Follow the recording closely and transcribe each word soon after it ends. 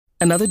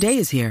Another day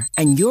is here,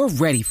 and you're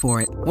ready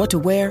for it. What to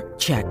wear?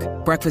 Check.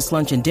 Breakfast,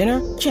 lunch, and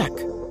dinner? Check.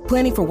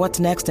 Planning for what's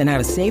next and how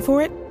to save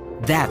for it?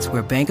 That's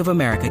where Bank of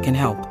America can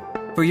help.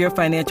 For your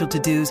financial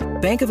to-dos,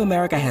 Bank of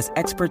America has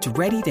experts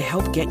ready to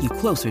help get you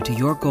closer to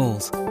your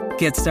goals.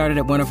 Get started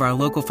at one of our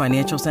local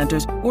financial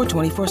centers or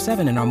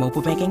 24/7 in our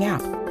mobile banking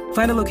app.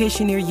 Find a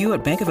location near you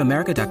at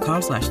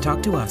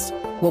bankofamerica.com/talktous.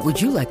 What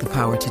would you like the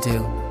power to do?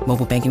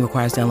 Mobile banking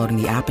requires downloading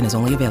the app and is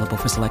only available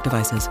for select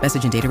devices.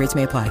 Message and data rates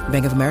may apply.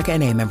 Bank of America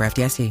N.A., member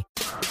FDIC.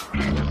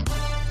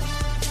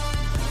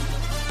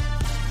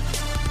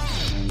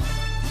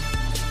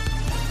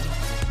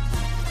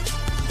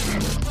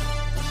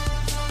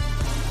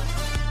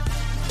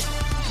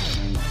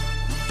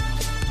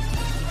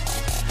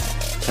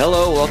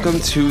 Hello, welcome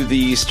to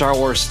the Star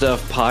Wars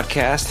Stuff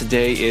podcast.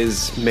 Today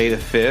is May the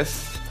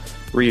 5th,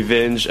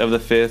 Revenge of the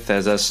 5th.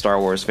 As us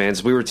Star Wars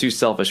fans, we were too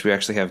selfish. We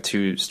actually have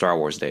 2 Star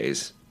Wars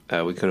days.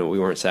 We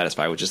weren't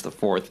satisfied with just the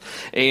 4th.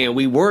 And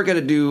we were going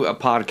to do a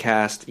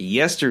podcast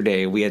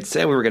yesterday. We had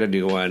said we were going to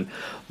do one,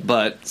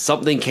 but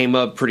something came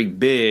up pretty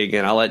big,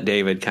 and I'll let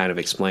David kind of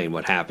explain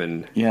what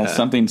happened. Yeah,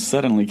 something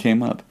suddenly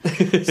came up.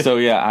 So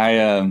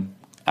yeah,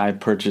 I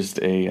purchased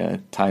a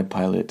TIE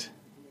Pilot,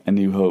 A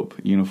New Hope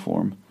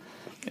uniform.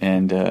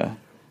 And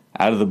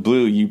out of the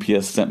blue,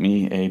 UPS sent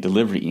me a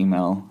delivery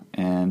email,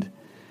 and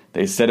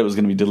they said it was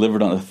going to be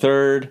delivered on the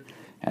 3rd,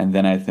 and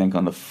then I think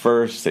on the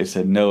 1st, they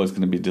said no, it's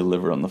going to be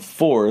delivered on the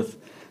 4th,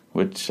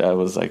 which I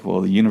was like, well,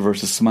 the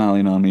universe is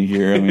smiling on me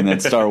here. I mean,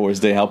 that's Star Wars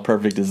Day. How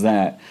perfect is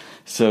that?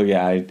 So,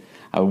 yeah,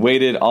 I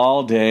waited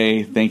all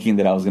day thinking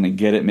that I was going to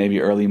get it maybe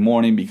early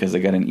morning because I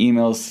got an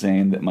email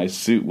saying that my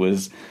suit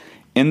was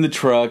in the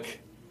truck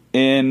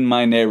in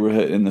my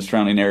neighborhood, in the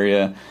surrounding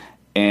area,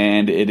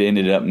 and it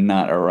ended up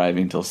not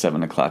arriving until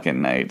 7 o'clock at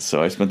night.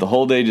 So I spent the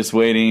whole day just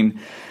waiting,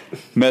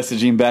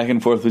 messaging back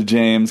and forth with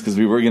James because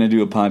we were going to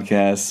do a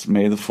podcast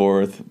May the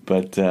 4th,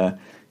 but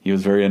he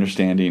was very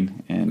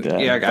understanding and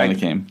finally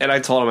came. And I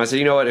told him, I said,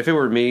 you know what, if it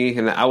were me,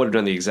 and I would have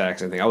done the exact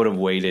same thing. I would have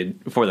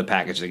waited for the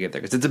package to get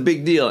there because it's a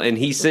big deal. And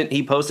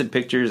he posted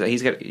pictures.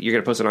 You're going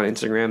to post it on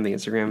Instagram, the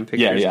Instagram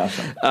pictures? Yeah.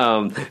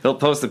 He'll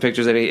post the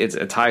pictures, and it's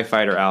a TIE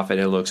Fighter outfit.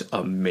 And it looks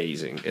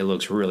amazing. It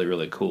looks really,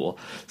 really cool.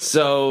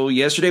 So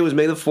yesterday was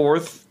May the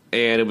 4th.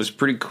 And it was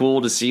pretty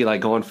cool to see,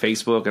 like, go on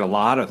Facebook, and a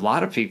lot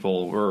of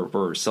people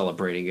were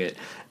celebrating it,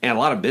 and a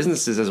lot of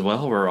businesses as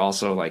well were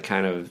also like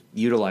kind of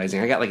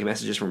utilizing. I got like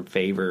messages from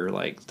Favor,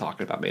 like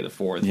talking about May the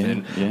 4th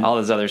and all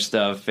this other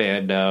stuff,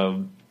 and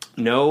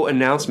no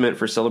announcement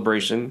for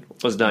Celebration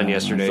was done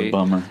yesterday. That's a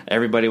bummer.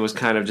 Everybody was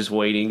kind of just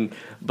waiting,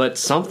 but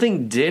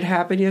something did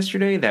happen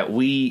yesterday that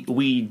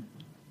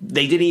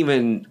they didn't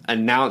even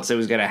announce it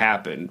was going to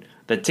happen.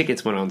 The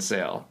tickets went on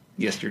sale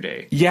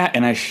yesterday. Yeah,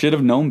 and I should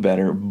have known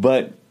better,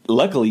 but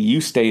luckily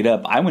you stayed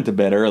up. I went to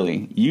bed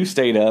early. You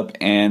stayed up,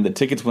 and the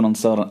tickets went on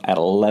sale at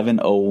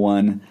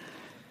 11:01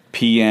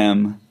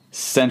 p.m.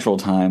 Central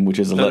Time, which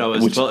is... it was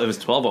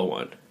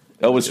 12:01.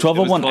 Oh, it was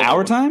 12:01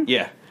 our time?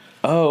 Yeah.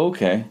 Oh,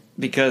 okay.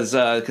 Because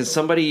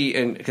somebody...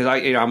 Because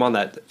I'm on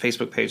that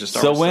Facebook page of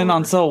Star Wars. So when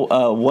on sale?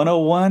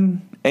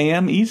 1:01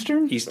 a.m.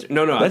 Eastern?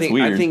 No. That's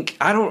weird.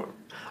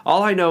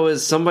 All I know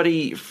is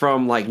somebody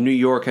from like New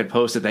York had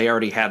posted they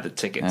already had the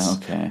tickets. Oh,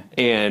 okay.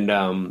 And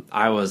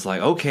I was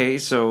like, okay,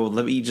 so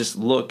let me just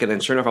look. And then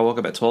sure enough, I woke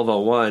up at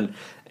 12:01.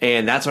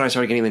 And that's when I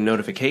started getting the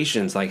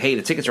notifications like, hey,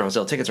 the tickets are on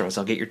sale,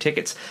 get your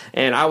tickets.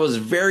 And I was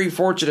very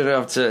fortunate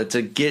enough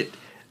to get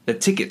the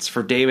tickets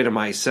for David and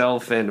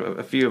myself and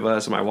a few of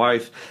us and my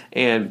wife.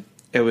 And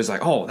it was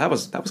like, oh, that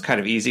was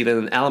kind of easy.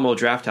 Then Alamo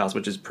Drafthouse,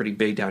 which is pretty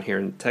big down here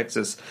in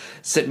Texas,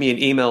 sent me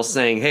an email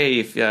saying, hey,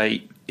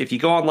 if you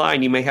go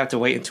online, you may have to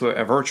wait into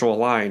a virtual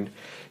line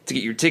to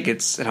get your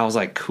tickets. And I was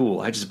like,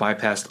 cool. I just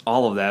bypassed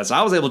all of that. So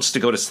I was able just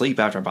to go to sleep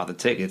after I bought the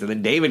tickets. And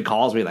then David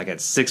calls me like at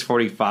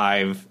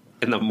 6:45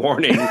 in the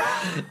morning.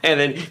 And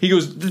then he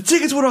goes, the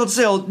tickets went on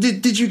sale.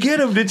 Did you get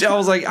them? I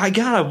was like, I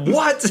got them.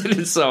 What?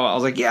 And so I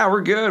was like, yeah,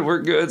 we're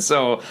good.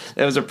 So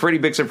it was a pretty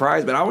big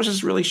surprise. But I was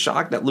just really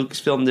shocked that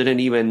Lucasfilm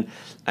didn't even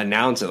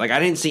announce it. Like I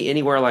didn't see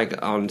anywhere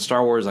like on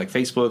Star Wars, like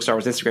Facebook, Star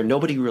Wars Instagram.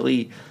 Nobody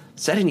really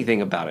said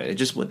anything about it. They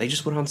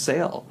just went on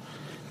sale.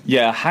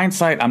 Yeah,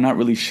 hindsight, I'm not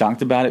really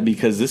shocked about it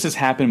because this has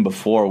happened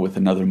before with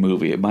another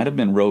movie. It might have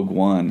been Rogue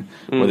One,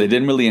 where they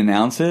didn't really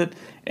announce it,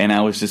 and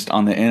I was just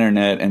on the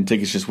internet, and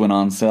tickets just went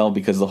on sale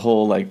because the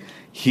whole, like,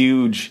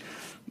 huge,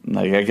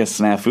 like, I guess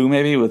snafu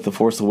maybe with The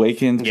Force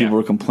Awakens. People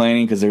were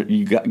complaining because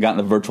you got in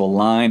the virtual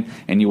line,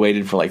 and you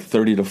waited for, like,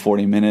 30 to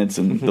 40 minutes,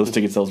 and those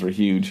ticket sales were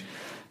huge.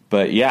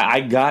 But, yeah,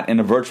 I got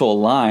in a virtual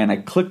line. I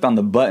clicked on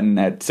the button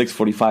at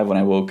 6:45 when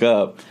I woke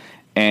up,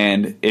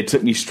 and it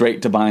took me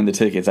straight to buying the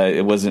tickets.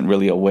 It wasn't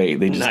really a wait.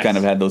 They just kind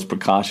of had those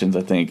precautions,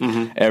 I think.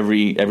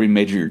 Every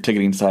major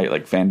ticketing site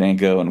like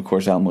Fandango and, of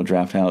course, Alamo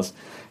Drafthouse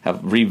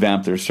have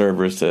revamped their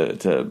servers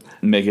to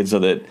make it so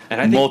that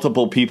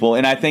multiple people.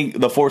 And I think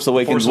The Force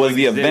Awakens was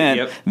the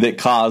event that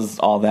caused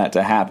all that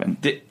to happen.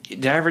 Did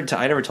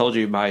I never told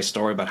you my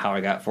story about how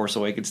I got Force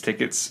Awakens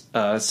tickets.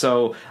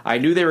 So I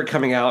knew they were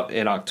coming out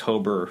in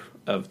October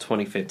of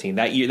 2015.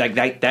 That year,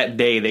 that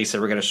day, they said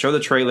we're going to show the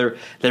trailer,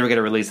 then we're going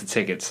to release the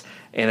tickets.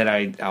 And then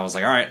I was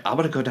like, all right, I'm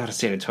going to go down to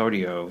San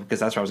Antonio because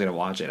that's where I was going to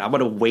watch it. I'm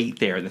going to wait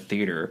there in the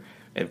theater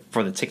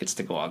for the tickets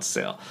to go on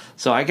sale.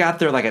 So I got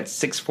there at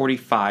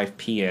 6:45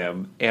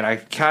 p.m. and I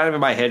kind of in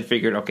my head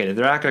figured, okay,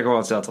 they're not going to go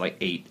on sale until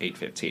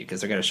 8:15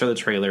 because they're going to show the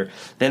trailer,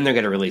 then they're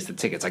going to release the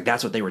tickets.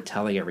 That's what they were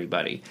telling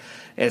everybody.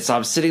 And so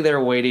I'm sitting there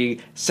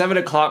waiting. 7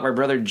 o'clock, my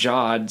brother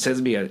John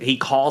he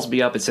calls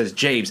me up and says,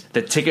 James,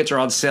 the tickets are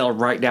on sale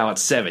right now at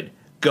 7.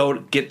 Go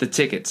get the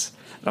tickets.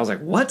 And I was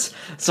like, what?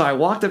 So I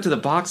walked up to the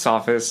box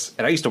office,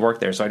 and I used to work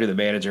there, so I knew the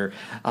manager.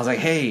 I was like,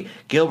 hey,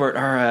 Gilbert,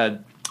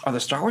 are the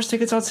Star Wars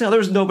tickets on sale? There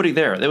was nobody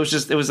there. It was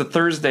a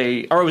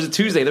Thursday, or it was a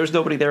Tuesday. There was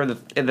nobody there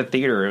in the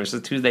theater. It was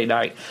a Tuesday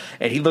night.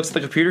 And he looks at the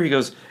computer. He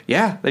goes,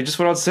 yeah, they just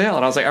went on sale.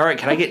 And I was like, all right,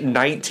 can I get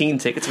 19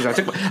 tickets? Because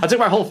I took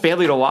my whole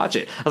family to watch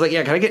it. I was like,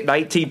 yeah, can I get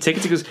 19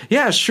 tickets? He goes,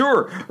 yeah,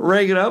 sure.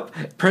 Rang it up,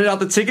 printed out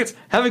the tickets.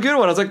 Have a good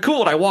one. I was like,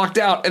 cool. And I walked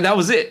out, and that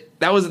was it.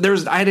 I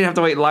didn't have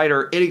to wait in line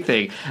or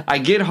anything. I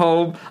get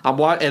home,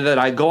 and then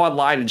I go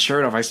online, and sure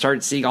enough, I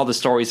start seeing all the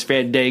stories.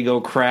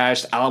 Fandango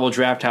crashed, Alamo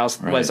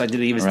Drafthouse I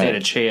didn't even stand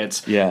a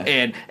chance. Yeah.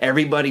 And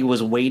everybody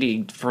was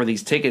waiting for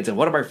these tickets. And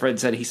one of my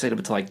friends said he stayed up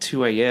until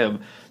 2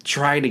 a.m.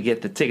 trying to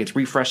get the tickets,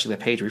 refreshing the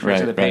page.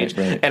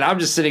 Right. And I'm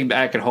just sitting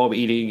back at home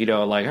eating,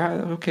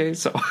 okay,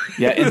 so.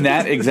 Yeah, and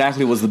that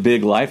exactly was the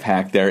big life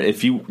hack there.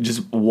 If you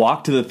just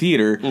walked to the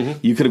theater,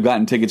 you could have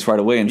gotten tickets right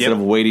away instead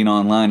of waiting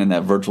online in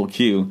that virtual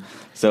queue.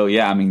 So,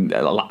 yeah, I mean,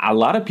 a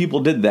lot of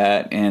people did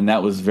that, and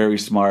that was very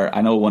smart.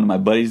 I know one of my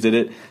buddies did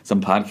it.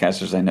 Some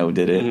podcasters I know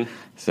did it.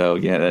 So,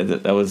 yeah,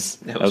 that was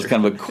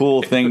kind of a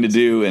cool thing to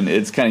do, and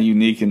it's kind of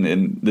unique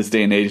in this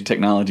day and age of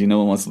technology. No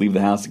one wants to leave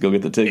the house to go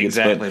get the tickets.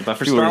 Exactly. But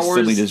for Star Wars,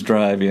 simply just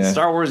drive, yeah.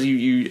 Star Wars,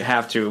 you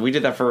have to. We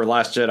did that for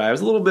Last Jedi. It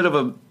was a little bit of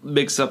a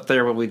mix-up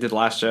there when we did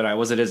Last Jedi. It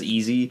wasn't as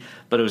easy,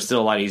 but it was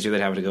still a lot easier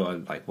than having to go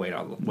and wait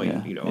on the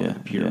computer.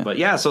 Yeah. But,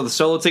 yeah, so the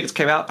solo tickets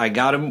came out. I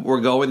got them.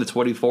 We're going the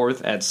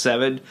 24th at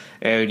 7,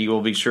 and you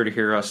will be sure to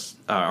hear us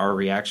our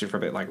reaction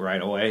from it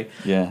right away.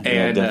 Yeah,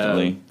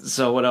 definitely.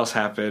 So what else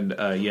happened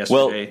yesterday?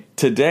 Well,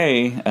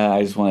 today,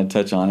 I just want to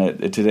touch on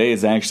it. Today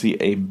is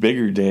actually a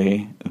bigger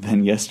day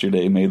than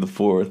yesterday, May the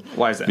 4th.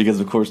 Why is that?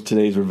 Because, of course,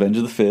 today is Revenge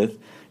of the 5th.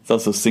 It's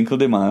also Cinco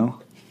de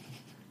Mayo.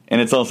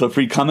 And it's also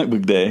Free Comic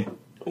Book Day.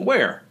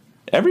 Where?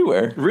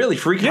 Everywhere. Really?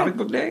 Free Comic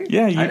Book Day?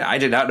 Yeah. I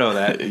did not know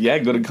that. Yeah,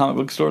 go to comic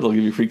book store. They'll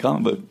give you a free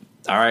comic book.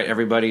 All right,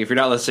 everybody. If you're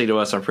not listening to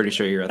us, I'm pretty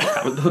sure you're at the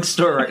comic book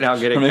store right now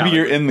getting. Or maybe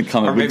you're in the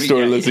comic book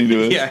store listening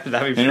to us. Yeah,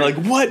 that'd be. And you're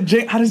like, "What?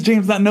 How does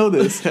James not know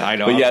this?" I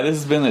know. But yeah, this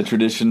has been a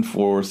tradition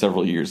for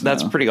several years now.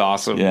 That's pretty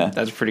awesome. Yeah,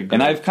 that's pretty good.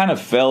 And I've kind of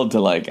failed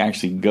to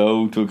actually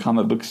go to a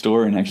comic book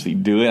store and actually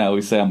do it. I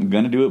always say I'm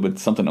going to do it, but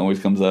something always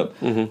comes up.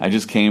 I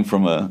just came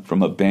from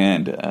a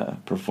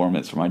band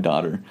performance for my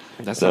daughter.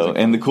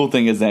 And the cool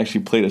thing is they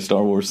actually played a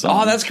Star Wars song.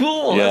 Oh, that's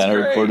cool. Yeah, that's I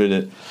great. recorded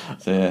it.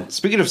 So yeah.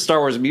 Speaking of Star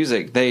Wars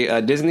music, they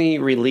Disney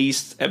released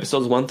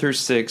episodes 1 through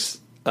 6,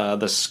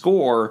 the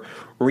score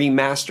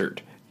remastered,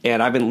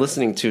 and I've been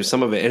listening to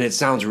some of it, and it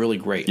sounds really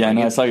great. Yeah,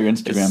 I saw your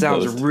Instagram post. It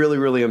sounds post. really,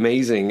 really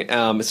amazing.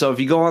 So if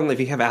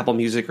you have Apple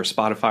Music or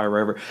Spotify or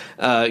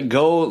wherever,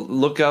 go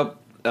look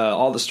up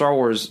all the Star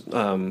Wars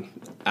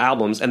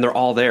albums, and they're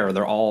all there.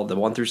 They're all the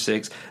 1 through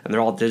 6, and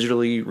they're all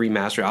digitally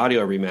remastered,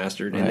 audio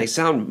remastered, and they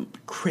sound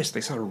crisp.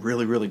 They sound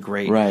really, really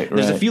great. Right.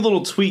 There's a few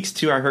little tweaks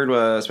too. I heard,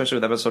 especially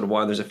with episode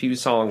 1, there's a few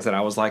songs that I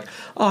was like,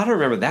 oh, I don't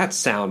remember that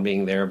sound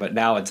being there, but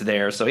now it's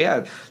there. So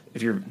yeah,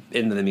 if you're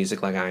into the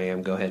music like I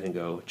am, go ahead and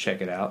go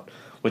check it out.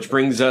 Which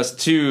brings us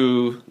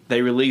to,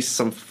 they released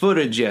some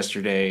footage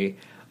yesterday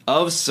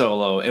of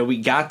Solo, and we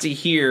got to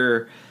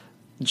hear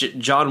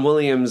John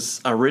Williams'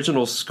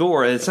 original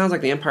score. It sounds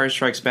like the Empire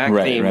Strikes Back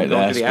theme going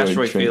through the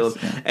asteroid field.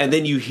 Yeah. And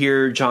then you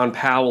hear John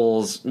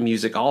Powell's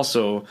music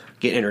also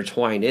get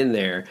intertwined in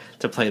there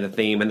to play the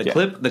theme. And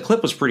the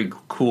clip was pretty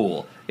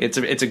cool. It's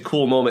a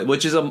cool moment,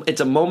 which is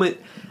a moment,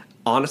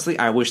 honestly,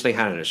 I wish they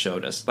hadn't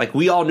showed us.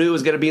 We all knew it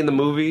was going to be in the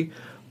movie,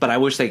 but I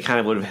wish they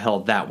kind of would have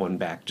held that one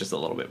back just a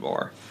little bit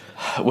more.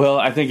 Well,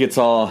 I think it's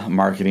all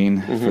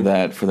marketing for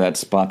that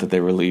spot that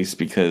they released,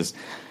 because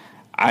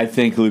I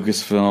think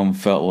Lucasfilm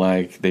felt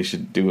like they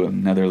should do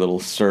another little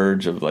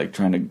surge of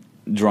trying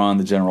to draw on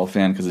the general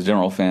fan, because the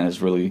general fan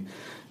is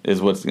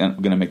what's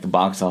going to make the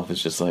box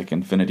office, just like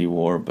Infinity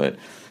War. But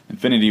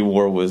Infinity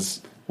War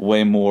was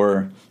way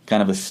more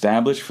kind of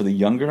established for the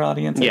younger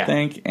audience, I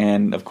think.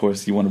 And of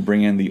course, you want to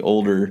bring in the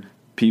older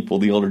people,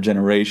 the older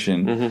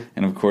generation.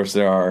 And of course,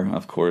 there are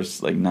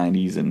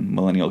 90s and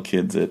millennial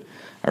kids that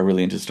are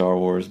really into Star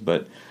Wars.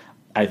 But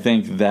I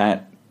think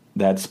that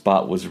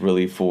spot was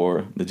really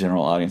for the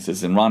general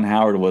audiences. And Ron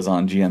Howard was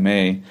on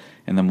GMA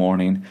in the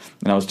morning,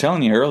 and I was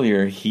telling you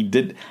earlier, they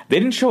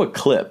didn't show a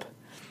clip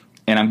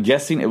And I'm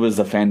guessing it was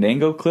a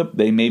Fandango clip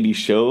they maybe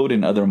showed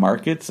in other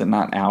markets and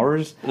not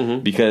ours,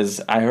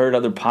 because I heard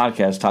other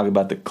podcasts talk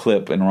about the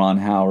clip and Ron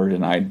Howard,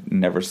 and I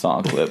never saw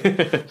a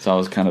clip. So I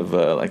was kind of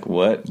like,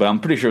 what? But I'm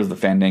pretty sure it was the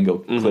Fandango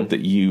clip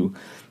that you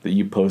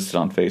posted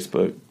on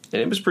Facebook.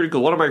 And it was pretty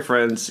cool. One of my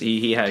friends,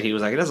 he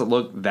was like, it doesn't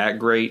look that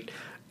great.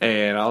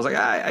 And I was like,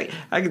 I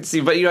can see,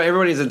 but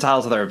everybody's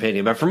entitled to their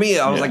opinion. But for me,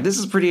 I was like, this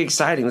is pretty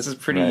exciting. This is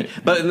pretty. Right.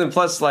 But and then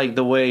plus, like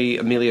the way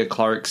Emilia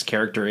Clarke's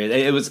character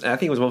is, I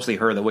think it was mostly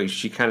her, the way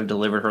she kind of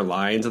delivered her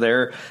lines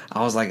there.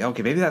 I was like,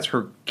 okay, maybe that's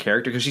her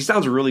character, because she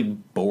sounds really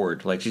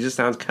bored. Like she just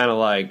sounds kind of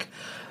like,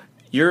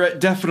 you're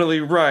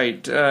definitely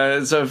right.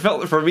 So it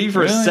felt for me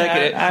for a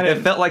second,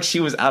 it felt like she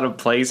was out of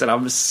place, and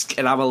I'm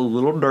a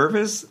little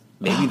nervous.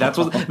 Maybe that's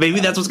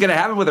what's going to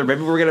happen with her.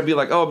 Maybe we're going to be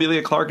like, oh,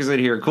 Emilia Clarke is in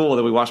here, cool. And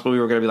then we watch the movie,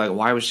 we're going to be like,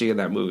 why was she in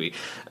that movie?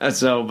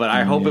 But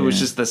I hope it was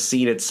just the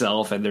scene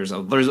itself. And there's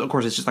of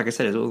course, it's just like I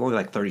said, it was only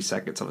like 30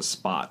 seconds of a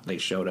spot they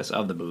showed us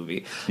of the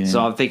movie. Yeah.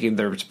 So I'm thinking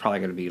there's probably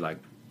going to be like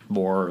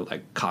more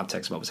like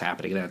context of what was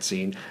happening in that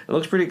scene. It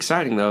looks pretty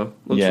exciting though.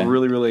 It looks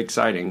really, really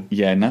exciting.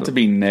 Yeah, not to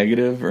be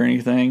negative or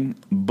anything,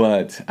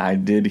 but I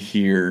did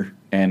hear,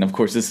 and of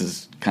course this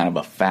is kind of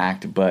a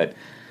fact, but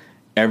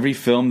every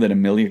film that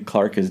Emilia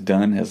Clarke has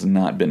done has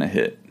not been a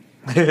hit.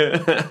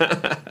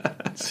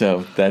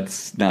 So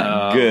that's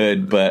not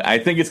good, but I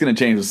think it's going to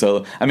change with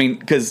Solo. I mean,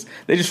 because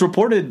they just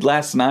reported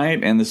last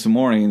night and this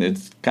morning,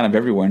 it's kind of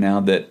everywhere now,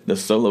 that the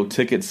Solo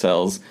ticket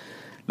sales,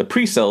 the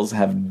pre-sales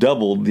have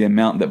doubled the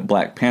amount that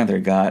Black Panther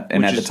got.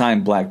 And at the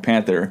time, Black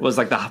Panther was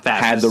like the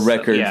fastest, had the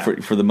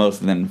record for the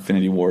most, and then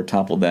Infinity War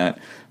toppled that.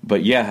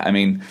 But yeah, I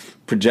mean,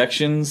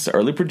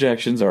 early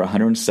projections are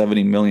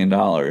 $170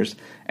 million.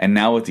 And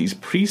now with these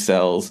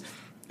pre-sales,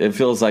 it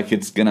feels like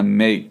it's going to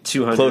make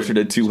closer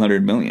to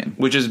 $200 million.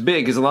 Which is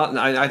big, because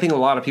I think a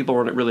lot of people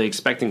weren't really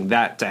expecting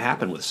that to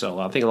happen with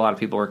Solo. I think a lot of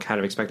people were kind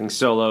of expecting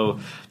Solo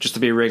just to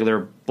be a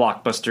regular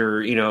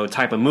blockbuster,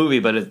 type of movie.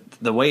 But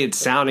the way it's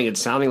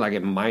sounding like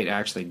it might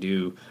actually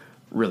do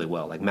really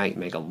well, like might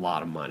make a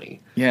lot of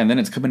money. Yeah, and then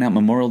it's coming out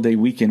Memorial Day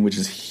weekend, which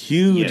is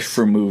huge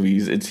for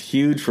movies. It's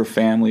huge for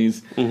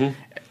families. Mm-hmm.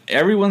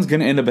 Everyone's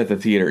going to end up at the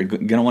theater,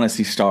 going to want to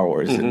see Star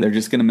Wars. Mm-hmm. They're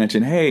just going to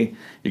mention, hey,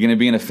 you're going to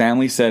be in a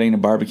family setting, a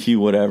barbecue,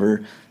 whatever.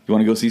 You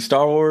want to go see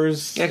Star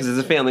Wars? Yeah, because it's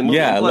a family movie.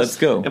 Yeah, let's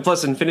go. And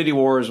plus, Infinity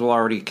Wars will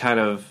already kind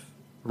of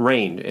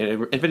reign.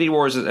 Infinity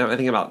Wars, I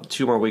think about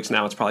 2 more weeks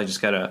now, it's probably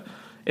just going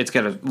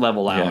to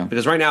level out. Yeah.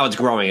 Because right now it's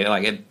growing.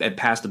 It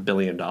passed $1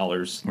 billion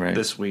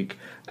this week.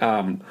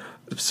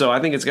 So I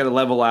think it's going to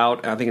level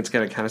out. I think it's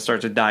going to kind of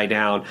start to die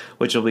down,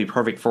 which will be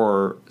perfect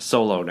for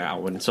Solo now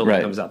when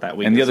Solo comes out that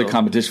week. And the other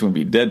competition would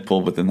be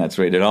Deadpool, but then that's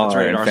rated R,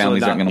 and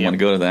families aren't going to want to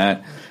go to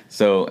that.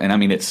 So, and I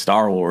mean, it's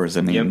Star Wars.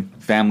 I mean,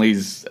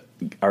 families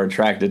are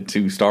attracted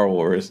to Star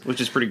Wars,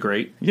 which is pretty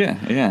great.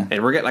 Yeah.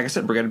 And like I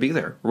said, we're going to be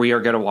there. We are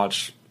going to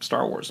watch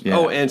Star Wars. Yeah.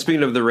 Oh, and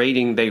speaking of the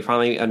rating, they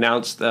finally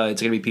announced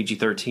it's going to be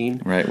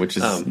PG-13. Right, which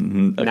is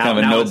kind of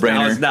a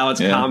no-brainer. Now it's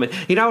common.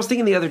 I was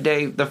thinking the other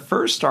day, the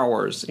first Star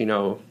Wars,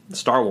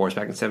 Star Wars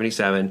back in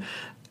 '77,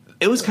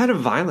 it was kind of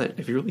violent.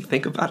 If you really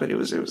think about it, it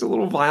was a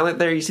little violent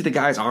there. You see the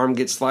guy's arm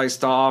get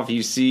sliced off.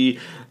 You see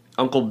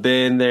Uncle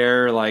Ben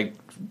there, like,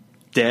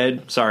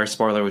 dead. Sorry,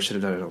 spoiler. We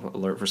should have done an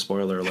alert for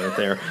spoiler alert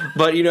there.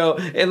 But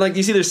and like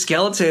you see their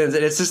skeletons,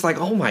 and it's just like,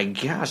 oh my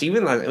gosh.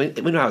 Even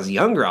when I was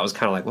younger, I was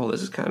kind of like, well,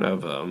 this is kind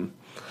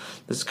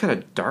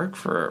of dark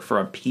for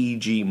a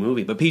PG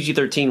movie. But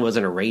PG-13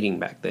 wasn't a rating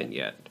back then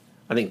yet.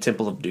 I think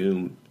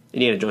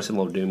Indiana Jones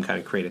Temple of Doom kind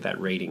of created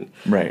that rating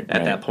at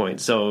that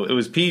point. So it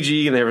was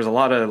PG, and there was a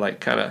lot of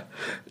like kind of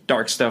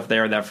dark stuff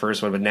there in that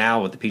first one. But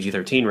now with the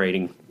PG-13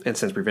 rating, and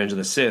since Revenge of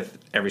the Sith,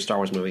 every Star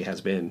Wars movie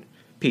has been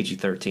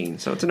PG-13,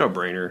 so it's a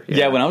no-brainer.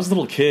 Yeah, when I was a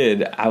little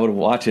kid, I would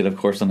watch it, of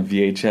course, on a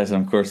VHS,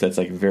 and of course, that's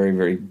like very,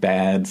 very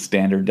bad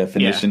standard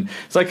definition. Yeah.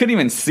 So I couldn't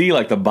even see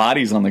like the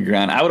bodies on the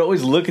ground. I would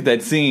always look at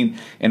that scene,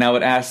 and I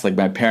would ask like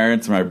my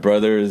parents, or my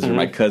brothers, or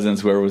my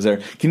cousins, whoever was there,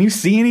 "Can you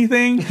see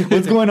anything?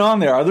 What's going on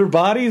there? Are there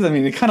bodies? I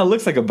mean, it kind of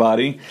looks like a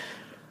body."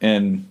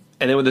 And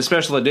then with the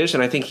special edition,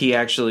 I think he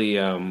actually.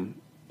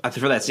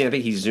 For that scene, I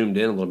think he zoomed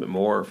in a little bit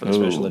more for the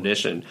special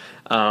edition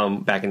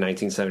back in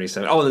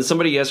 1977. Oh, and then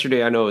somebody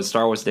yesterday, I know it was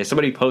Star Wars Day,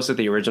 somebody posted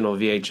the original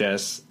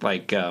VHS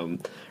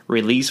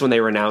release when they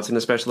were announcing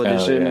the special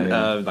edition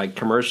like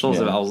commercials.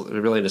 Yeah. And it was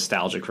really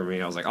nostalgic for me.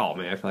 I was like, oh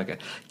man, I feel like a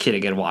kid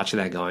again watching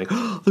that, going,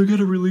 oh, they're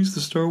gonna release the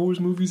Star Wars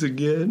movies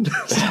again.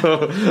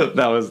 So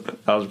that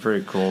was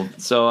pretty cool.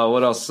 So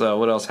what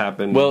else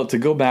happened? Well, to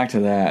go back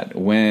to that,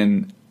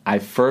 when I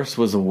first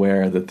was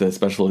aware that the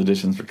special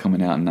editions were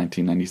coming out in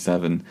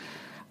 1997.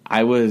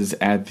 I was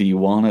at the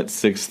Walnut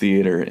Six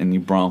Theater in New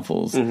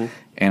Braunfels, and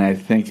I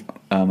think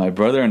my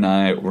brother and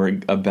I were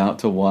about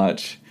to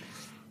watch,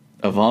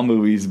 of all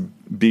movies,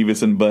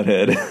 Beavis and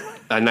Butthead.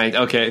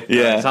 Okay,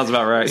 yeah, sounds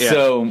about right.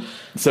 Yeah.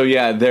 So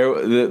yeah,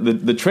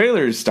 the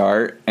trailers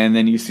start, and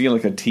then you see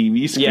like a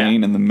TV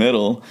screen in the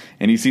middle,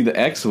 and you see the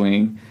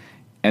X-wing,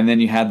 And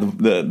then you had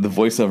the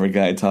voiceover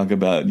guy talk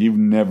about, you've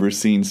never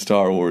seen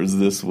Star Wars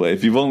this way.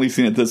 If you've only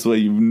seen it this way,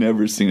 you've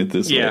never seen it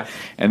this way.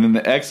 And then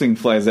the X-Wing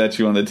flies at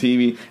you on the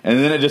TV, and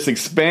then it just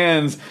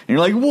expands, and you're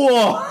like,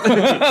 whoa!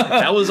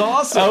 That was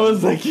awesome. I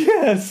was like,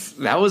 yes!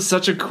 That was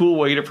such a cool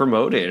way to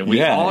promote it.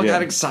 We all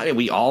got excited.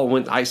 We all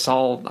went, I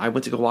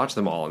went to go watch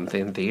them all in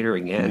theater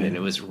again, and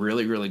it was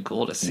really, really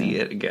cool to see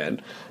it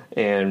again.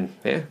 And,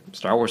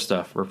 Star Wars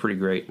stuff, we're pretty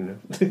great.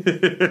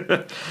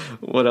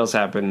 What else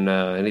happened?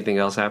 Anything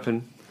else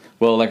happen?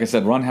 Well, like I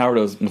said, Ron Howard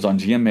was on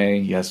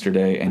GMA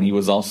yesterday, and he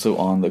was also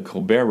on the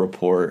Colbert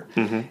Report,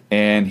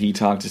 and he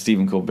talked to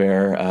Stephen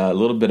Colbert a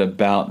little bit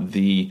about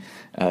the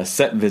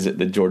set visit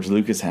that George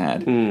Lucas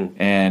had.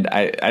 And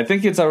I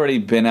think it's already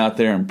been out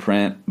there in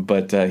print,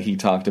 but he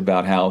talked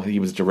about how he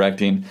was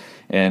directing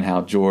and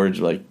how George,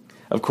 like,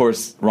 of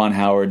course, Ron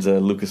Howard's a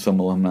Lucasfilm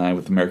alumni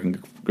with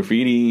American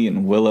Graffiti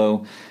and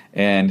Willow,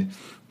 and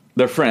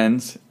they're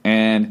friends,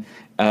 and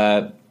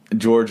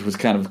George was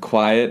kind of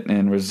quiet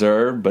and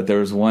reserved, but there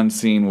was one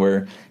scene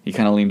where he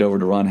kind of leaned over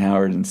to Ron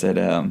Howard and said,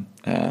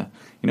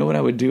 you know what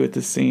I would do at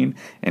this scene?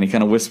 And he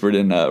kind of whispered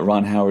in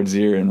Ron Howard's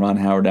ear, and Ron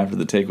Howard, after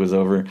the take was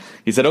over,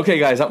 he said, okay,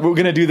 guys, we're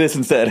going to do this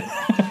instead.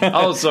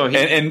 Oh, so he...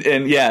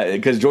 and yeah,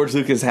 because George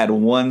Lucas had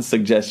one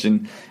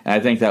suggestion, and I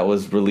think that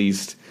was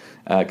released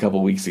a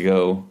couple weeks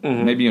ago,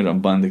 maybe even a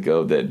month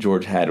ago, that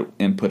George had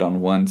input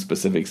on one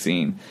specific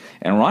scene.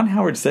 And Ron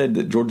Howard said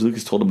that George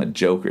Lucas told him a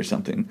joke or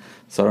something.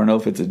 So I don't know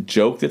if it's a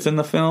joke that's in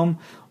the film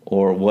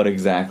or what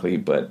exactly,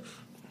 but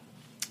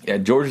yeah,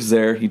 George is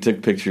there. He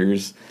took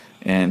pictures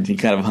and he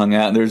kind of hung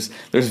out. There's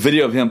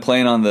video of him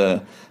playing on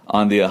the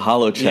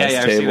hollow chess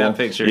table. I've seen that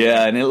picture.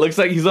 Yeah, and it looks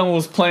like he's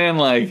almost playing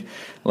like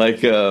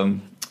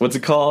what's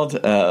it called?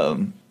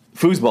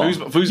 Foosball.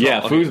 Foosball.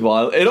 Yeah, okay.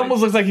 Foosball. It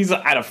almost looks like he's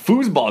at a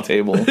foosball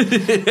table.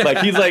 Like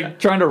he's like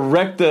trying to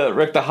wreck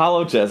the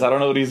hollow chess. I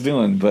don't know what he's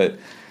doing, but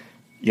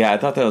yeah, I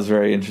thought that was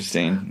very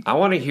interesting. I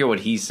want to hear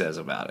what he says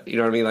about it. You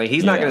know what I mean? Like,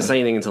 he's not going to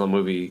say anything until the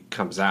movie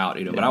comes out,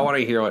 you know, but I want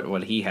to hear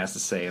what he has to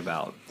say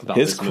about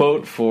his this quote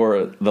movie.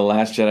 For The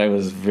Last Jedi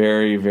was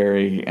very,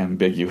 very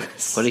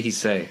ambiguous. What did he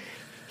say?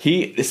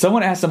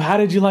 Someone asked him, how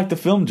did you like the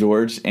film,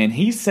 George? And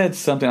he said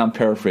something, I'm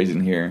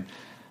paraphrasing here,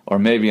 or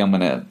maybe I'm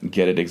going to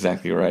get it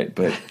exactly right,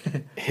 but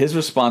his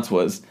response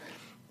was,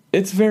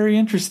 it's very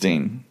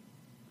interesting.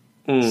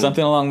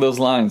 Something along those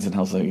lines. And I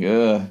was like,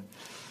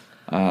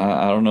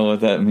 I don't know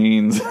what that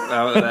means.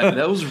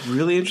 that was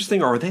really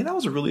interesting. Or that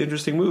was a really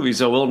interesting movie,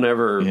 so we'll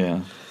never...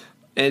 Yeah.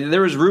 And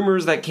there was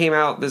rumors that came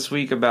out this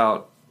week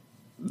about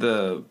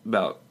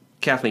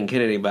Kathleen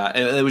Kennedy, and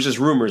it was just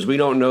rumors. We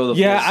don't know the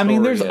full story. I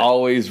mean, there's yet.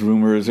 always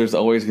rumors. There's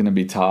always going to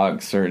be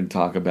certain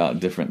talk about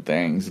different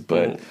things,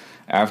 but...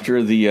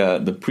 After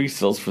the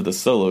pre-sales for the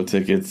Solo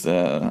tickets,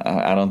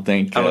 I don't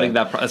think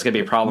that's going to be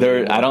a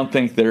problem. I don't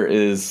think there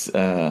is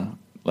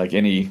like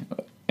any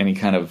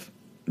kind of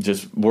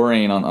just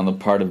worrying on the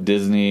part of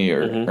Disney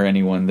or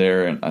anyone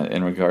there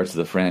in regards to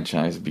the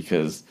franchise,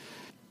 because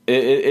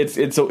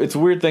it's a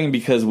weird thing,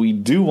 because we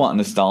do want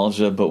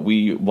nostalgia, but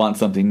we want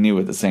something new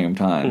at the same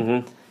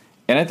time,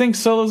 and I think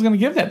Solo's going to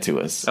give that to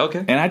us.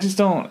 Okay, and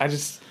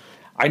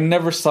I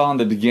never saw in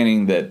the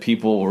beginning that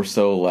people were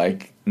so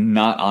like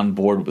not on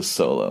board with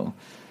Solo,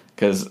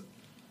 because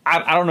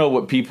I don't know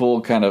what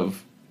people kind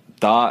of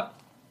thought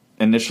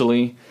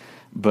initially,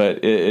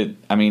 but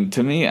I mean,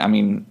 to me, I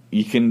mean,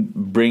 you can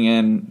bring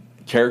in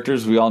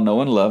characters we all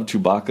know and love,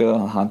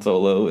 Chewbacca, Han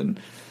Solo, and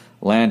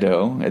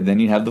Lando, and then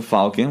you have the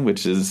Falcon,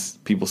 which is,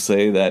 people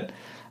say that,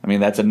 I mean,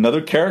 that's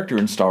another character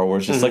in Star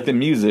Wars, just like the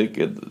music.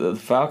 The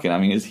Falcon, I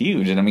mean, is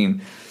huge, and I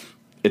mean,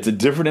 it's a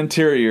different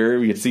interior.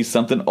 You can see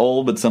something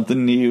old but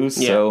something new.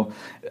 So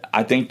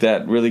I think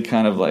that really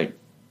kind of like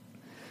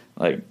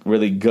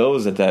really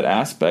goes at that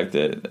aspect.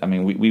 That, I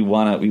mean, we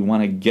want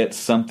to get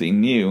something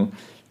new,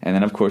 and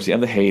then of course you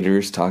have the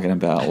haters talking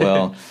about,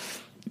 well,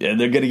 they're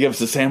going to give us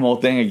the same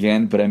old thing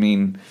again. But I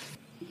mean,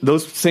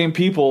 those same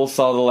people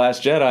saw The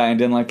Last Jedi and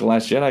didn't like The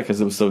Last Jedi because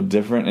it was so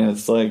different, and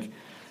it's like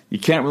you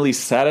can't really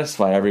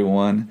satisfy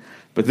everyone.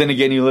 But then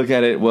again, you look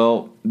at it,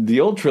 well, the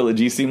old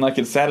trilogy seemed like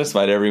it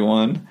satisfied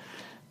everyone.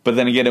 But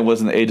then again, it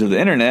wasn't the age of the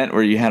internet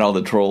where you had all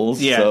the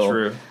trolls. Yeah, so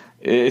true.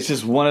 It's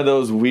just one of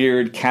those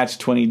weird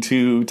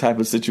catch-22 type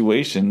of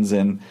situations.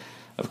 And,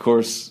 of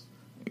course,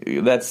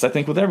 that's, I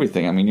think, with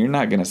everything. I mean, you're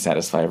not going to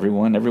satisfy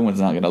everyone.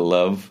 Everyone's not going to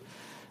love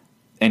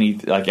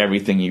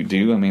everything you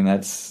do. I mean,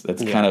 that's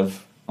kind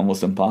of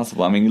almost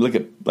impossible. I mean, you look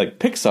at, like,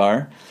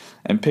 Pixar,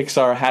 and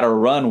Pixar had a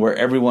run where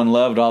everyone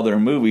loved all their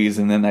movies,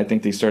 and then I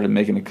think they started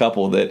making a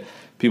couple that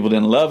people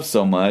didn't love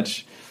so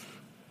much.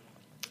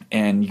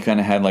 And you kind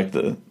of had like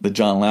the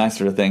John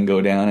Lasseter thing go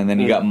down, and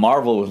then you got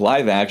Marvel with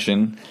live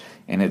action,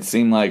 and it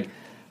seemed like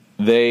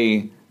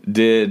they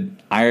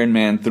did Iron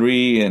Man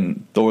 3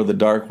 and Thor: The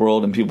Dark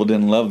World, and people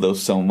didn't love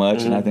those so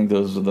much, and I think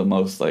those were the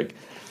most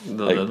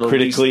the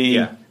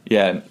critically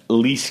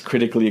least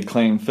critically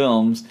acclaimed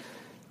films.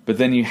 But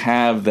then you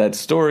have that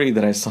story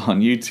that I saw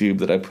on YouTube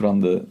that I put on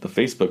the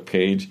Facebook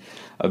page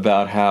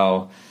about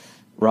how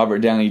Robert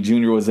Downey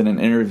Jr. was in an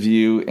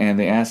interview, and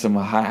they asked him,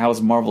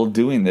 "How's Marvel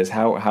doing this?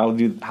 How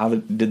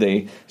did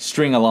they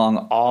string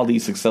along all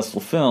these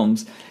successful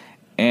films?"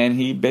 And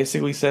he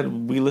basically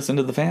said, "We listen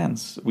to the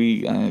fans.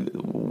 We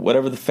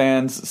whatever the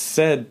fans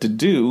said to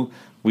do,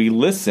 we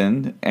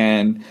listened,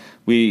 and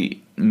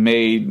we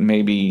made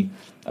maybe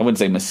I wouldn't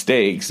say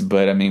mistakes,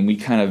 but I mean we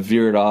kind of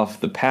veered off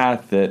the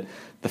path that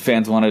the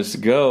fans wanted us to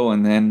go,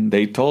 and then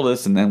they told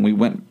us, and then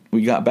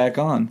we got back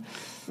on."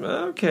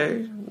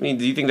 Okay. I mean,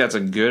 do you think that's a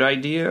good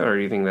idea, or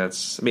do you think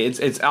that's? I mean,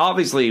 it's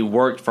obviously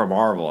worked for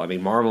Marvel. I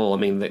mean, Marvel. I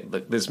mean,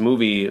 this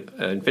movie,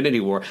 Infinity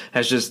War,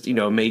 has just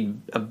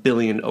made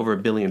over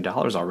 $1 billion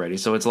already.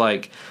 So it's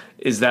like,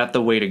 is that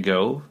the way to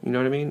go? You know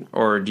what I mean?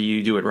 Or do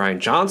you do what Rian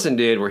Johnson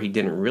did, where he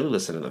didn't really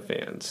listen to the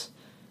fans,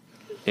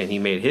 and he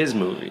made his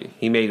movie.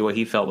 He made what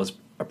he felt was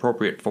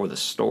appropriate for the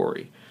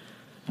story.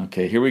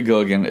 Okay, here we go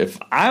again. If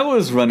I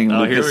was running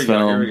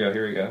Lucasfilm,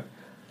 Here we go.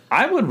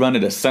 I would run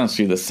it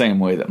essentially the same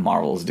way that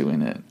Marvel's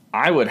doing it.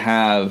 I would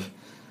have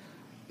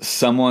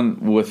someone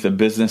with the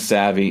business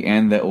savvy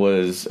and that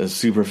was a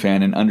super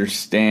fan and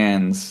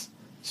understands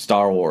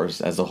Star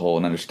Wars as a whole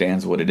and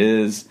understands what it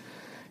is,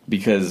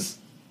 because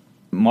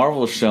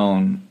Marvel's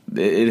shown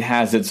it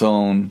has its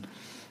own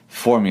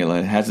formula.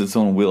 It has its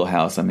own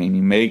wheelhouse. I mean,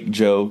 you make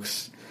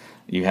jokes,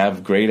 you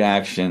have great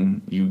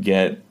action, you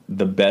get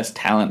the best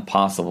talent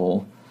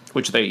possible.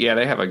 Which they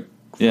have a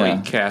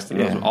great cast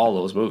in all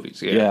those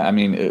movies. Yeah, I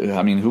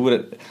mean, who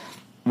would?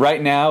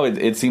 Right now,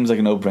 it seems like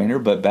a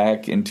no-brainer. But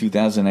back in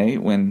 2008,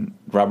 when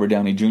Robert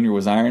Downey Jr.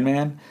 was Iron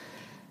Man,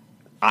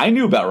 I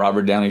knew about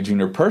Robert Downey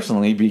Jr.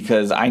 personally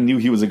because I knew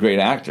he was a great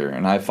actor,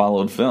 and I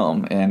followed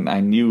film, and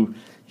I knew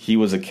he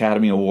was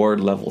Academy Award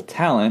level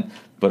talent.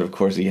 But of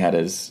course, he had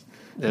his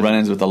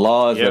run-ins with the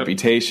law, his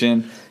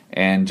reputation,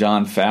 and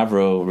Jon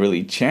Favreau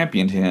really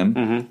championed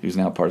him, who's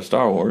now part of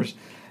Star Wars,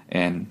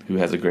 and who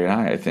has a great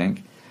eye, I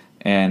think.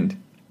 And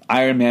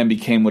Iron Man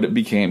became what it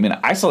became. And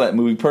I saw that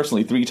movie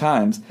personally 3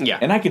 times. Yeah.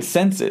 And I could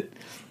sense it.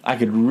 I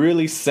could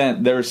really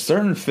sense. There are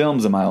certain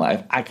films in my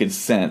life I could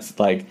sense.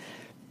 Like,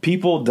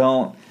 people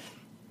don't.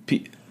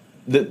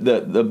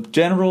 The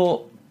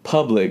general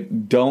public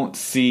don't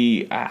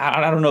see.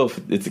 I don't know if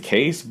it's the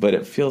case, but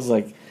it feels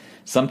like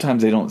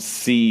sometimes they don't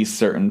see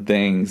certain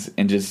things.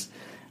 And just.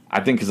 I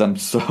think because I'm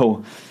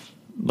so,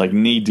 like,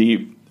 knee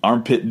deep.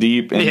 Armpit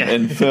deep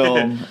in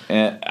film,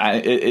 and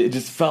it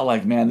just felt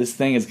like, man, this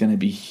thing is going to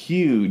be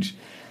huge.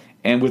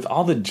 And with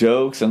all the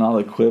jokes and all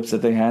the quips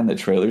that they had in the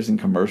trailers and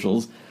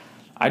commercials,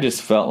 I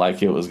just felt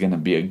like it was going to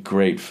be a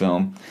great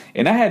film.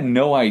 And I had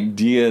no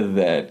idea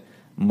that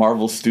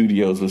Marvel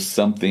Studios was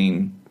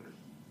something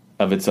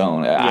of its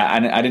own. I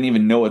didn't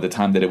even know at the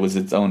time that it was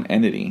its own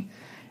entity.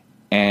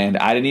 And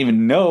I didn't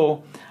even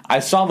know. I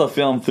saw the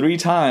film 3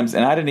 times,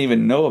 and I didn't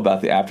even know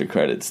about the after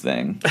credits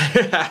thing.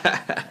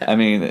 I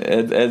mean,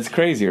 it's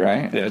crazy,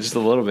 right? Yeah, just a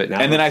little bit now.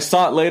 And then I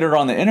saw it later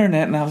on the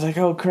internet, and I was like,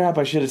 "Oh crap!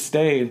 I should have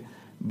stayed."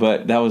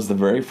 But that was the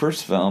very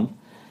first film,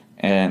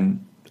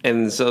 and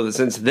so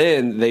since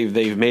then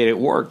they've made it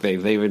work.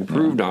 They've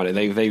improved on it.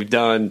 They've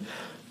done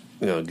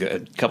a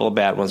couple of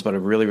bad ones, but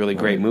really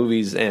great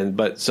movies.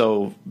 But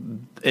so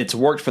it's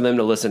worked for them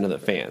to listen to the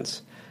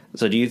fans.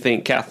 So do you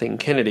think Kathleen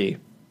Kennedy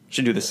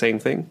should do the same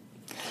thing?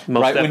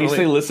 Most right, definitely. when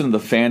you say listen to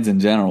the fans in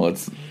general,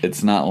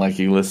 it's not like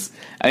you listen.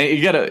 I mean,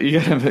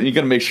 you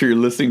gotta make sure you're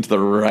listening to the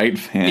right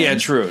fans. Yeah,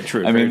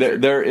 true. I mean,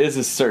 there is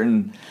a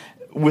certain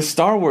with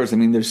Star Wars. I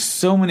mean, there's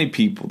so many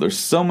people, there's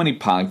so many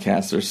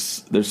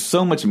podcasts, there's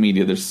so much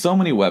media, there's so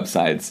many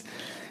websites,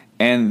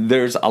 and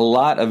there's a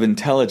lot of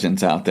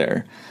intelligence out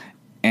there.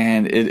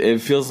 And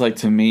it feels like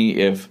to me,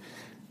 if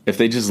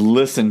they just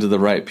listen to the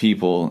right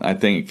people, I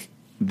think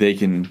they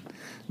can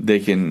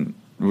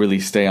really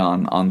stay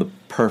on the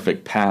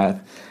perfect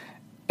path.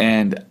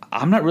 And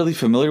I'm not really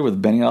familiar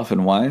with Benioff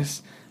and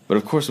Weiss, but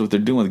of course what they're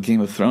doing with Game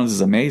of Thrones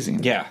is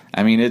amazing. Yeah.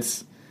 I mean,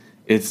 it's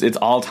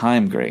all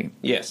time great.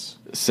 Yes.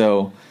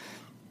 So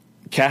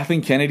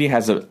Kathleen Kennedy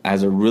has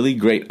a really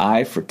great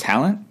eye for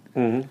talent,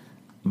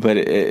 but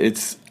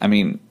it's I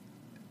mean,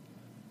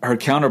 her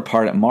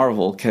counterpart at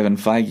Marvel, Kevin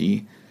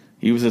Feige,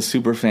 he was a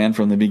super fan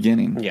from the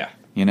beginning. Yeah.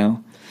 You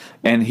know?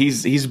 And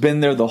he's been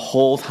there the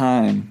whole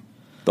time.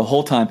 The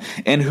whole time.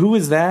 And who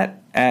is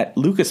that at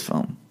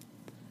Lucasfilm?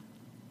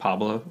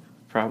 Pablo,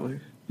 probably.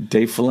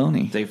 Dave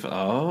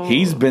Filoni.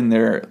 He's been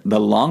there the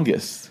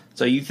longest.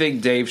 So you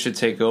think Dave should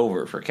take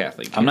over for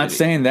Kathleen Kennedy? I'm not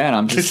saying that.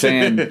 I'm just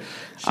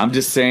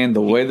saying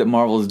the way that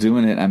Marvel is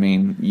doing it. I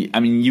mean,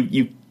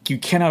 you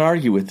cannot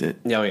argue with it.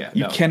 Oh yeah,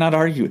 you cannot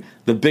argue.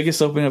 The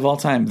biggest opening of all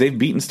time. They've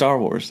beaten Star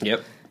Wars.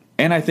 Yep.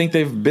 And I think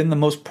they've been the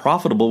most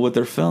profitable with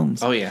their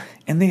films. Oh yeah.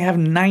 And they have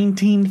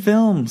 19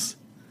 films.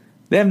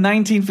 They have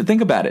 19.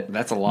 Think about it.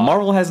 That's a lot.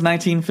 Marvel has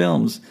 19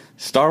 films.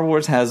 Star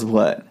Wars has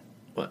what?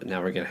 What?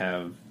 Now we're gonna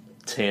have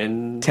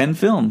 10. 10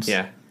 films.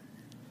 Yeah.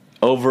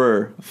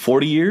 Over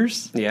 40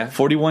 years. Yeah.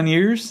 41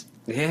 years.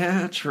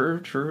 Yeah.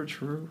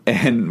 True.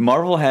 And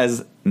Marvel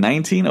has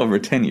 19 over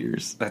 10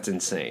 years. That's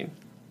insane.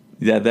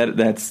 Yeah,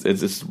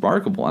 it's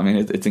remarkable. I mean,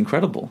 it's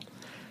incredible.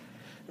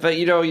 But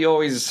you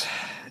always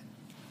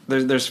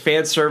there's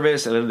fan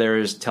service, and then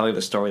there's telling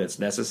the story that's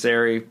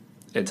necessary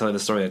and telling the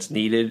story that's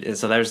needed. And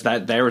so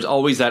there's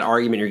always that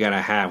argument you're going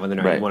to have whether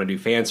or not you want to do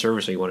fan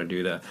service or you want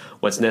to do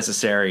what's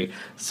necessary.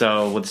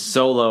 So with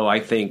Solo, I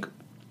think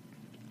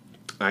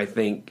I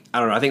don't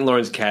know. I think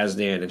Lawrence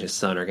Kasdan and his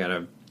son are going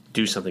to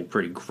do something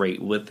pretty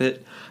great with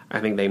it. I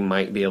think they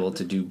might be able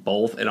to do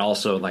both, and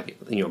also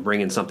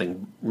bring in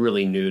something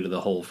really new to the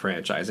whole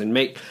franchise and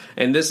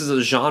this is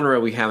a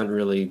genre we haven't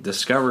really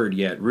discovered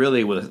yet,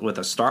 really with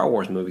a Star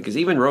Wars movie, because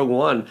even Rogue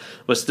One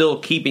was still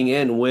keeping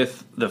in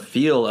with the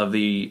feel of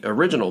the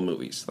original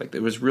movies. Like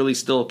it was really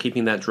still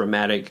keeping that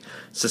dramatic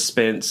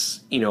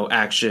suspense,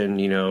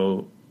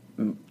 action,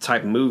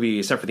 type movie,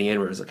 except for the end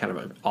where it was kind of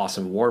an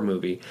awesome war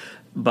movie.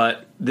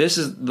 But this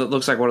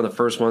looks like one of the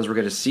first ones we're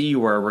going to see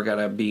where we're going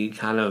to be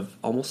kind of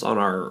almost on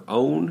our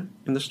own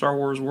in the Star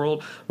Wars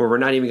world, where we're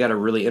not even going to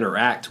really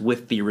interact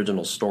with the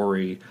original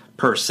story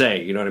per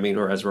se, you know what I mean?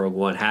 Whereas Rogue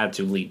One had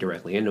to lead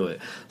directly into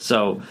it.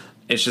 So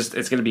it's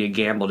going to be a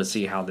gamble to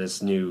see how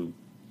this new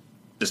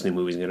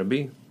movie is going to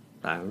be.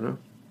 I don't know.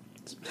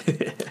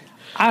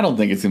 I don't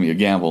think it's going to be a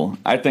gamble.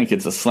 I think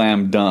it's a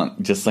slam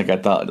dunk, just like I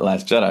thought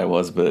Last Jedi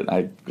was, but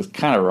I was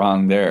kind of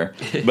wrong there.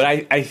 But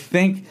I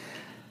think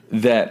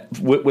that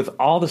with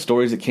all the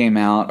stories that came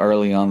out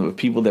early on, with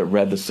people that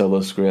read the Solo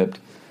script,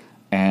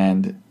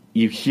 and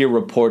you hear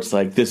reports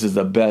like, this is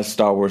the best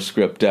Star Wars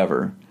script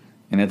ever.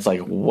 And it's like,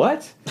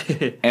 what?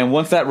 And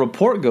once that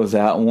report goes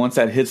out, and once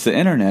that hits the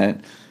internet,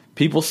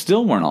 people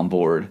still weren't on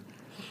board.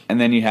 And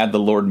then you had the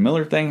Lord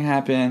Miller thing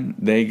happen.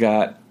 They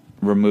got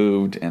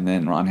removed, and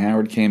then Ron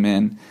Howard came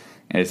in.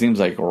 And it seems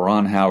like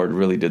Ron Howard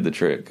really did the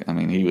trick. I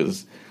mean, it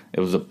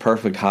was a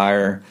perfect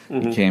hire.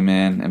 Mm-hmm. He came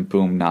in and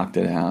boom, knocked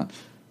it out.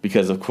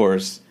 Because, of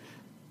course,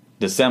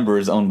 December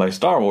is owned by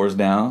Star Wars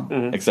now,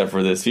 except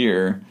for this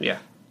year. Yeah.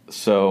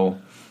 So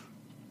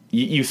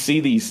you see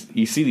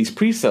these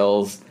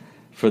pre-sales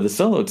for the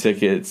Solo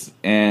tickets,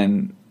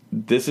 and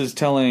this is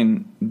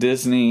telling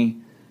Disney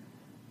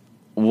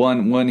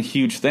one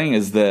huge thing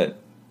is that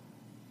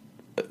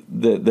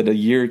a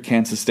year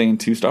can sustain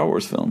 2 Star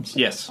Wars films.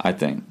 Yes. I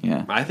think,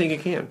 yeah. I think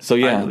it can. So,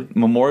 yeah,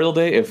 Memorial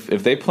Day, if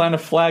they plant a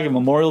flag in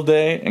Memorial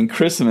Day and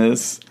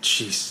Christmas...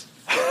 Jeez.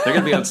 They're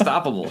going to be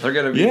unstoppable. They're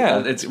going to be. Yeah.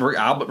 We're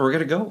going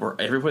to go.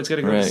 Everybody's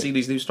going to go to see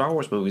these new Star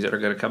Wars movies that are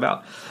going to come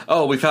out.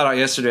 Oh, we found out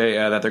yesterday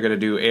that they're going to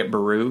do Aunt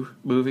Beru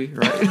movie,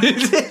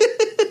 right?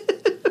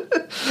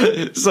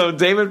 So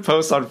David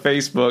posts on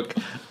Facebook,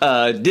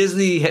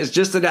 Disney has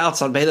just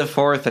announced on May the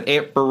 4th an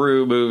Aunt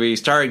Beru movie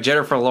starring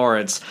Jennifer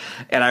Lawrence,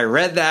 and I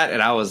read that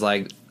and I was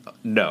like,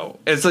 no.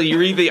 And so you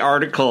read the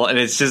article, and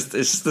it's just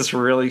this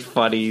really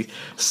funny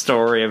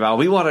story about,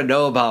 we want to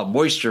know about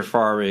moisture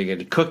farming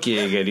and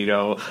cooking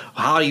and,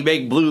 how you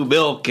make blue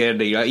milk.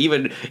 And,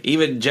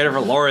 even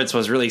Jennifer Lawrence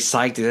was really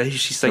psyched.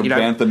 She's like,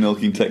 bantha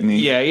milking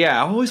technique.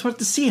 Yeah. I always wanted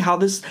to see how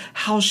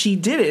she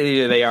did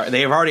it.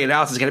 They have already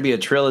announced it's going to be a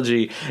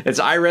trilogy. And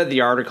so I read the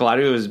article. I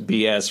knew it was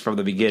BS from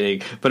the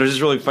beginning, but it was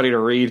just really funny to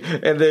read.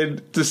 And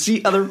then to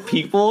see other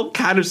people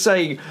kind of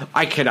saying,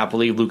 I cannot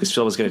believe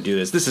Lucasfilm is going to do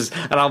this.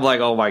 And I'm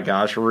like, oh my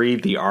gosh,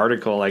 read the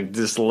article. Like,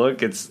 just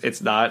look,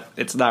 it's not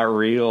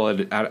real.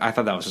 And I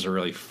thought that was just a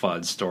really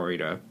fun story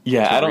to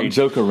I don't read.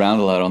 Joke around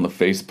a lot on the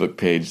Facebook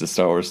page, the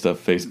Star Wars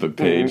Stuff Facebook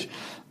page,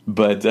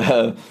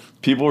 but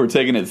people were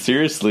taking it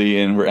seriously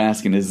and were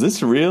asking, is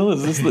this real?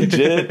 Is this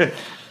legit?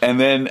 And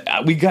then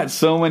we got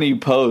so many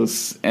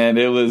posts, and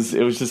it was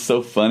just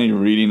so funny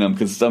reading them,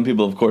 because some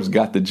people, of course,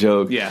 got the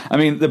joke. Yeah. I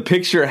mean, the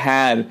picture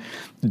had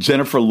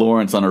Jennifer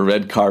Lawrence on a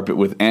red carpet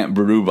with Aunt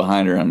Beru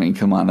behind her. I mean,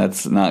 come on,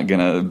 that's not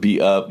gonna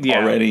be up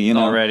already,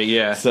 Already,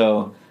 yeah.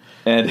 So,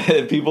 and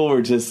people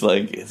were just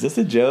like, "Is this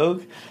a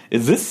joke?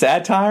 Is this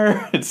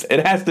satire?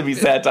 It has to be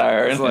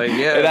satire." It's like,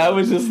 yeah. And I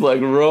was just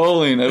like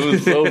rolling. It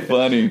was so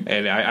funny.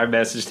 And I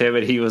messaged him,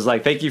 and he was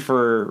like, "Thank you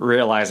for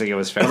realizing it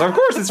was fake." Of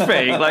course, it's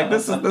fake. Like,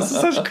 this is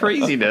such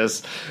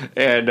craziness.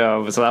 And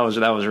so that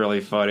was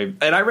really funny.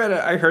 And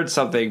I heard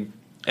something,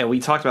 and we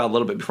talked about it a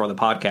little bit before the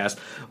podcast,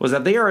 was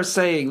that they are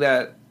saying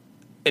that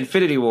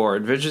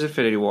Avengers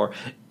Infinity War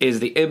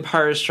is the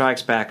Empire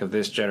Strikes Back of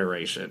this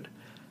generation.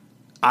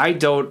 I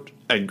don't,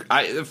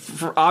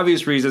 for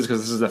obvious reasons,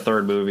 because this is the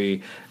third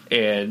movie,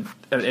 and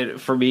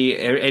for me,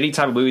 any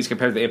time a movie's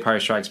compared to the Empire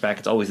Strikes Back,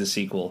 it's always the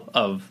sequel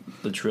of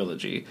the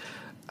trilogy.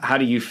 How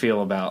do you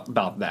feel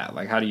about that?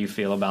 Like, how do you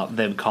feel about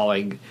them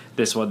calling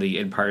this one the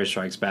Empire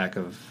Strikes Back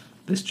of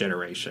this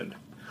generation?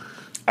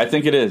 I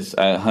think it is.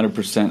 I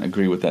 100%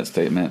 agree with that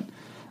statement.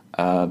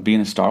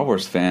 Being a Star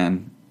Wars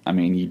fan, I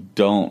mean, you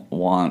don't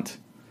want,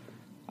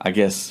 I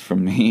guess, for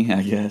me,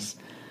 it's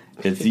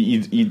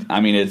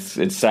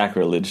it's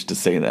sacrilege to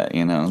say that,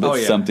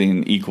 that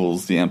something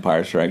equals the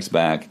Empire Strikes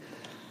Back.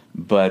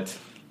 But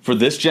for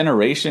this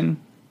generation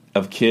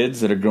of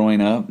kids that are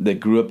growing up, that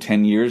grew up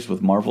 10 years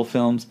with Marvel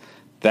films,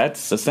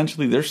 that's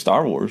essentially their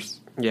Star Wars.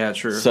 Yeah,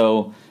 true.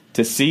 So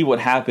to see what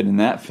happened in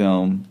that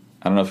film,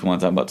 I don't know if you want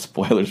to talk about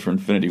spoilers for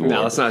Infinity War.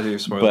 No, let's not do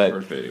spoilers for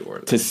Infinity War.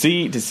 To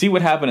see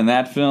what happened in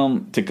that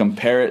film, to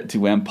compare it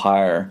to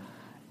Empire,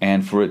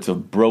 and for it to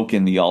have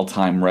broken the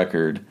all-time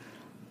record,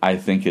 I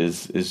think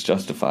is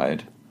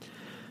justified.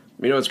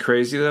 You know what's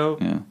crazy though?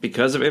 Yeah.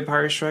 Because of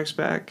Empire Strikes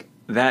Back,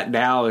 that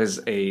now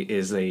is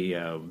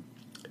a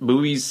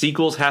movies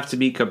sequels have to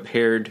be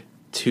compared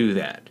to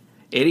that.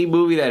 Any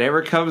movie that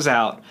ever comes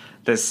out,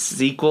 the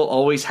sequel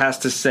always has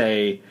to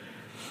say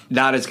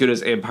not as good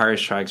as Empire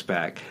Strikes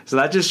Back. So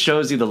that just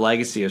shows you the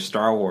legacy of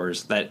Star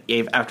Wars. That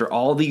if after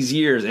all these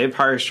years,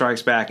 Empire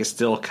Strikes Back is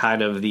still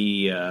kind of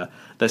the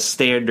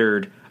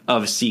standard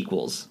of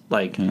sequels.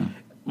 Like,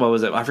 what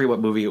was it? I forget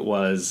what movie it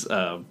was.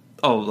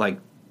 Like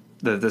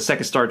the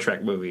second Star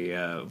Trek movie.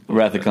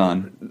 Wrath of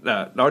Khan.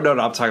 No, I'm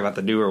talking about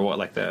the newer one,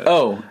 like the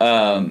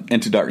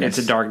Into Darkness.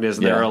 Into Darkness.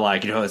 And they were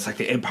like, it's like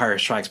the Empire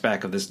Strikes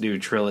Back of this new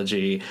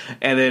trilogy.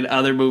 And then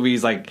other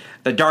movies like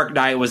The Dark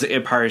Knight was the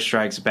Empire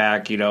Strikes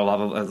Back, blah,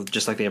 blah, blah,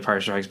 just like the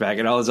Empire Strikes Back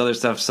and all this other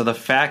stuff. So the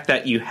fact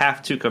that you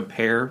have to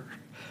compare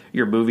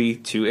your movie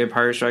to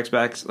Empire Strikes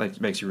Back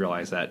makes you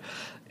realize that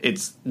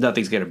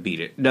nothing's going to beat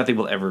it. Nothing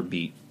will ever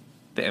beat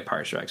The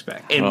Empire Strikes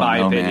Back, in my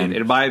opinion. Man.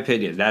 In my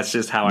opinion, that's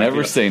just how I feel.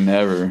 Never say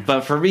never.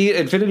 But for me,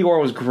 Infinity War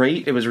was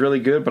great. It was really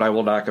good, but I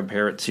will not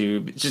compare it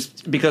to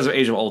just because of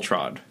Age of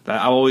Ultron.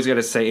 I'm always going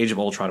to say Age of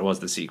Ultron was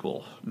the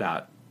sequel,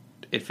 not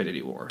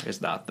Infinity War.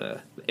 It's not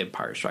the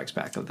Empire Strikes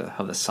Back of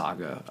the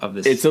saga of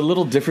this. It's a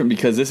little different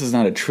because this is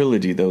not a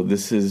trilogy, though.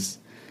 This is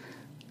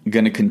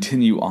going to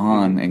continue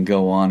on and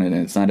go on, and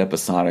it's not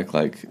episodic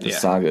like the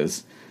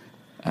sagas.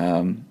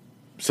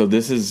 So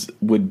this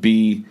would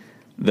be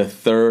the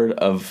third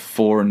of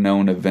 4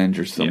 known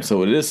Avengers films,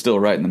 so it is still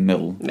right in the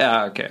middle.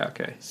 Yeah,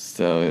 okay.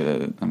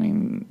 So,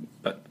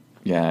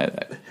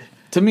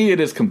 to me it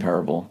is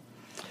comparable.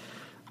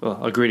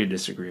 Well, agree to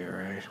disagree, all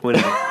right?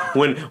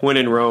 When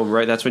in Rome,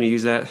 right? That's when you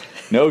use that?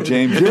 No,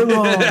 James, you're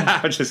wrong.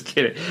 I'm just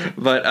kidding.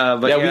 But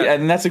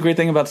and that's the great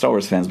thing about Star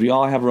Wars fans. We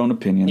all have our own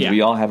opinions. Yeah.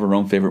 We all have our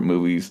own favorite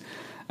movies.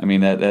 I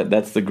mean,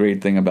 that's the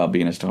great thing about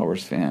being a Star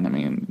Wars fan. I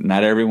mean,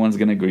 not everyone's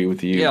going to agree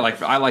with you. Yeah,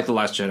 like I like The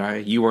Last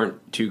Jedi. You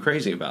weren't too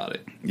crazy about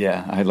it.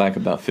 Yeah, I like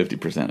about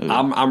 50% of it.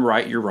 I'm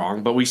right, you're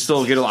wrong, but we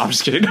still get along. I'm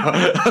just kidding. No,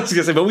 I was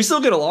going to say, but we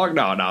still get along.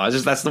 No, it's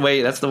just that's the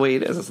way it is.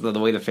 That's the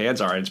way the fans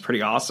are. It's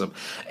pretty awesome.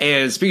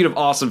 And speaking of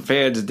awesome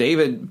fans,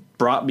 David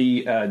brought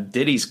me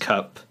Denny's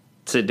cup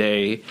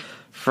today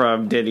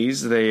from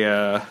Denny's.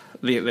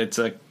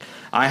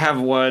 I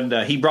have one.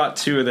 He brought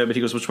 2 of them, and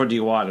he goes, "Which one do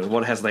you want?" And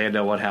one has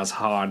Lando, one has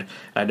Han.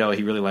 I know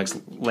he really likes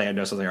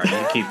Lando, so I was like, "All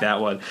right, you can keep that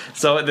one."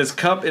 So this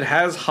cup, it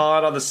has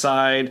Han on the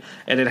side,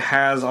 and it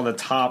has on the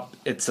top.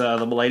 It's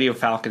the Millennium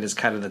Falcon is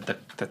kind of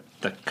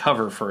the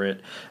cover for it.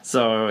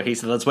 So he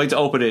said, "Let's wait to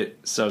open it."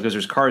 So because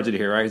there's cards in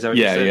here, right? Is that what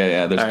you said?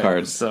 Yeah. There's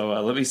cards. So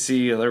let me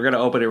see. We're gonna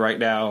open it right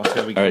now. All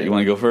right, you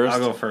want to go first? I'll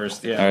go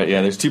first. Yeah. All right.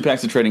 Yeah. There's 2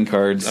 packs of trading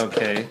cards.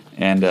 Okay.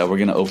 And we're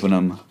gonna open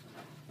them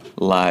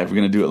live. We're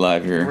gonna do it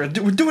live here. We're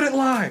doing it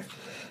live.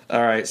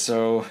 All right,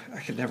 so I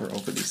can never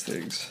open these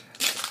things.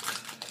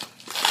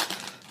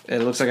 It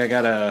looks like I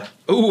got a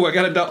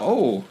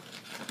 $1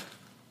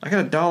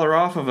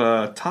 off of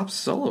a Top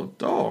Solo.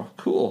 Oh,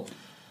 cool.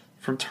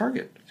 From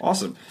Target.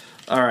 Awesome.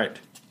 All right.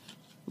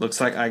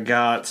 Looks like I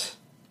got.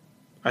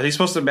 Are these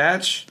supposed to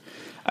match?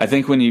 I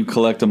think when you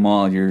collect them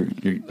all, you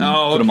put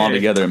them all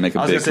together and make a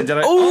big. I was gonna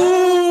say,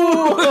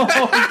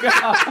 oh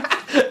God.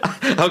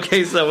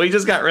 Okay, so we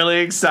just got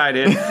really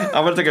excited. I'm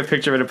gonna take a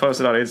picture of it and post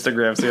it on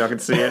Instagram so y'all can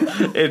see it.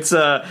 It's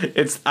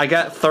I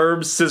got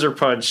Therm Scissor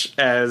Punch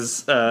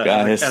as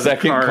his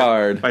second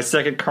card. My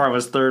second card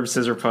was Therm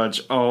Scissor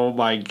Punch. Oh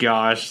my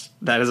gosh,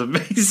 that is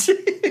amazing!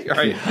 All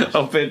right,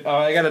 open. Oh,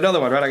 I got another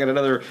one, right? I got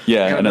another.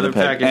 Yeah, another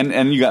pack.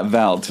 And you got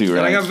Val too, right?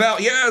 And I got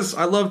Val. Yes,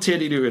 I love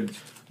Tandy Newton.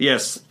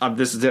 Yes,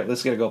 this is it. This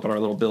is gonna go up on our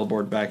little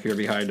billboard back here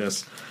behind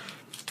us.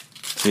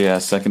 Yeah,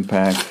 second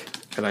pack.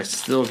 And I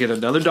still get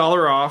another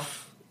 $1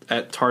 off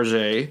at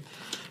Target.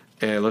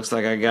 And it looks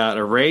like I got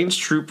a Range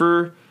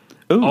Trooper.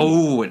 Ooh.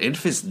 Oh, an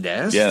Enfys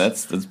Nest. Yeah,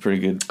 that's pretty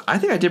good. I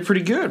think I did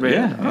pretty good,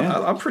 man.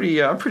 Yeah. I'm pretty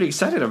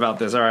excited about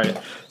this. All right,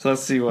 so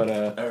let's see what.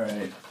 All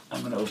right,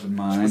 I'm gonna open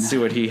mine. Let's see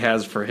what he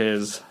has for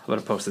his. I'm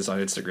gonna post this on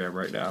Instagram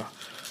right now.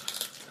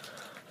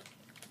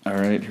 All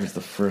right, here's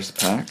the first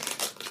pack.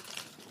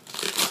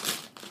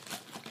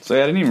 So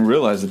I didn't even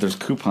realize that there's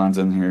coupons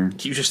in here.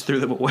 You just threw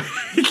them away.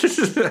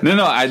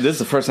 No. This is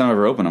the first time I've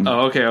ever opened them.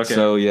 Oh, okay.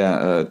 So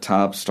yeah,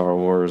 top Star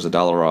Wars,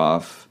 $1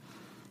 off,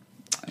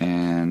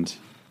 and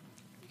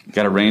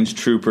got a Range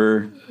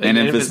Trooper and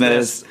Enfys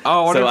Nest.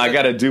 Oh, so I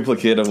got a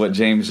duplicate of what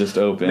James just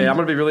opened. Man, I'm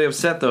gonna be really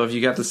upset though if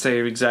you got the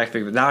same exact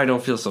thing. Now I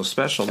don't feel so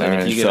special. Man. All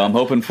right, so I'm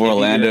hoping for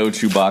Orlando,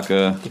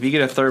 Chewbacca. If you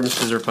get a Therm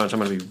Scissor Punch, I'm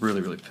gonna be really,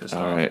 really pissed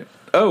off. All right.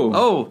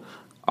 Oh.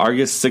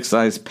 Argus Six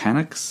Eyes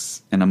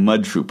Panics and a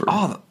Mud Trooper.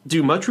 Oh,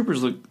 dude, Mud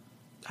Troopers look.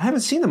 I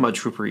haven't seen the Mud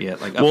Trooper yet.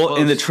 Like,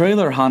 in the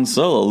trailer, Han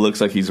Solo looks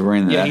like he's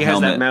wearing that helmet. Yeah, he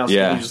has that mouse.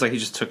 Yeah, he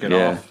just took it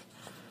off.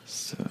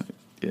 So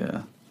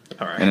yeah.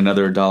 All right. And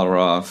another $1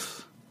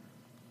 off.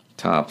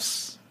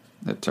 Tops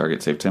at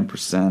Target, save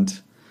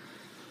 10%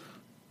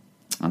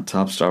 on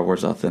top Star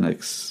Wars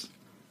Authentics.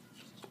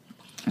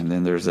 And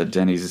then there's a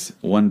Denny's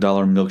 $1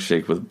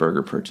 milkshake with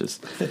burger purchase.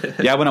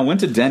 Yeah, when I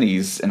went to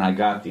Denny's and I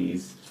got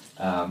these.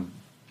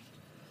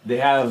 They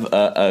have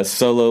a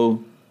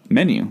Solo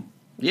menu.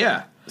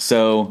 Yeah.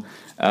 So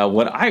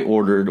what I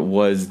ordered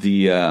was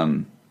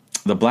the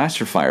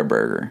Blaster Fire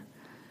burger.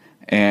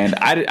 And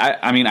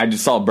I mean, I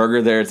just saw a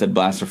burger there. It said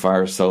Blaster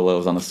Fire Solo. It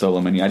was on the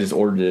Solo menu. I just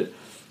ordered it.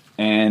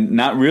 And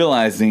not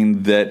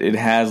realizing that it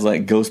has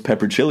like ghost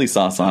pepper chili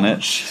sauce on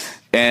it.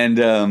 And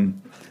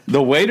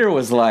the waiter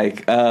was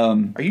like, are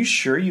you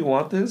sure you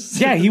want this?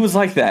 Yeah, he was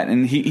like that.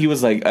 And he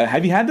was like,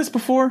 have you had this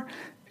before?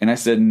 And I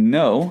said,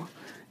 no.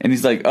 And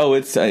he's like, oh,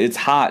 it's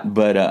hot,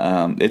 but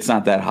it's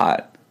not that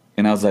hot.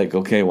 And I was like,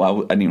 okay,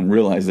 well, I didn't even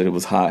realize that it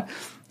was hot.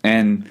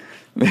 And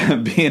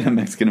being a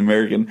Mexican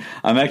American,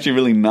 I'm actually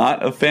really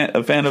not a fan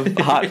of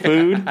hot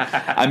food.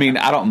 I mean,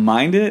 I don't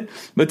mind it,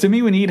 but to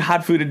me, when you eat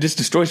hot food, it just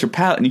destroys your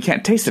palate and you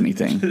can't taste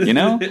anything, you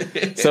know?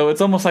 So it's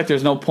almost like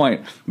there's no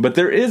point. But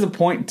there is a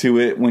point to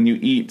it when you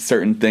eat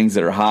certain things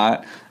that are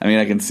hot. I mean,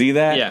 I can see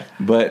that, yeah.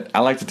 But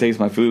I like to taste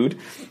my food.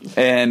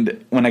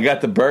 And when I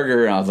got the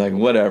burger, I was like,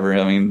 whatever.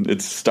 I mean,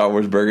 it's a Star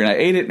Wars burger, and I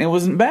ate it, and it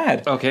wasn't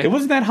bad. Okay. It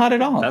wasn't that hot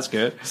at all. That's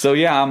good. So,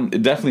 yeah,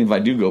 definitely, if I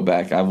do go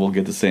back, I will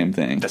get the same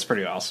thing. That's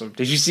pretty awesome.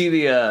 Did you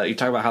see you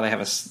talk about how they have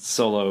a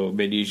Solo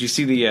menu. Did you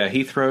see the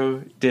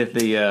Heathrow did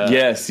the...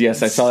 Yes, I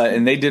saw that.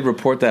 And they did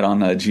report that on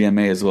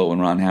GMA as well when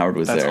Ron Howard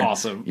was there. That's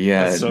awesome.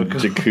 Yeah, that's so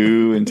cool.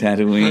 Jakku and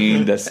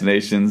Tatooine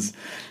destinations.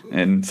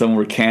 And some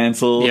were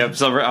canceled. Yep.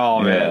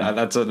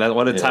 Man,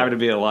 what a time to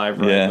be alive,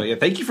 right? Yeah. But yeah,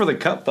 thank you for the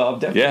cup, though. I'm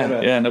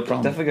definitely no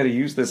problem. Definitely going to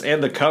use this,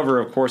 and the cover.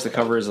 Of course, the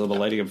cover is of the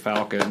Millennium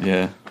Falcon.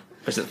 Yeah.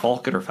 Is it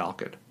Falcon or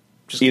Falcon?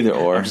 Just either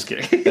or. I'm just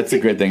kidding. That's a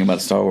great thing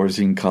about Star Wars.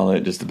 You can call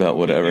it just about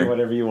whatever.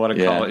 Whatever you want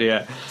to call it.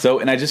 Yeah. So,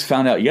 and I just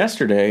found out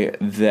yesterday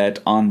that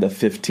on the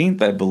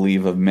 15th, I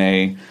believe, of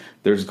May,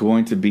 there's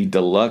going to be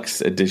deluxe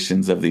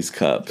editions of these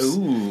cups.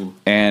 Ooh.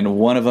 And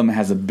one of them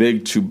has a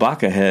big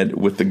Chewbacca head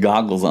with the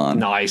goggles on.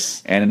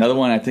 Nice. And another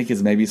one I think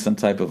is maybe some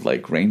type of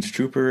like range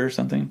trooper or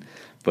something.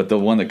 But the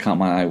one that caught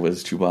my eye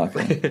was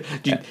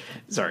Chewbacca.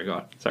 Sorry, go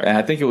on. Sorry. And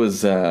I think it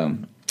was...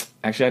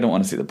 actually, I don't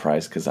want to see the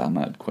price because I'm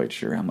not quite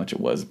sure how much it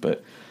was.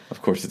 But,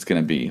 of course, it's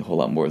going to be a whole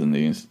lot more than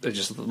these.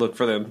 Just look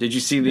for them. Did you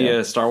see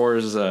the Star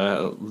Wars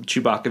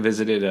Chewbacca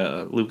visited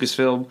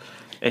Lucasfilm?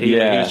 And he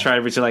was trying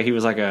to pretend like he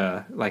was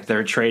like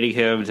they're training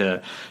him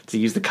to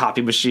use the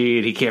copy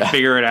machine. He can't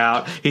figure it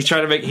out. He's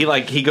trying to make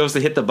he goes to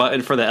hit the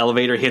button for the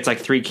elevator, hits like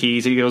 3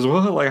 keys, and he goes,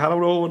 well, like I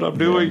don't know what I'm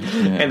doing. Yeah.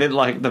 And then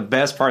like the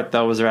best part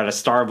though was they're at a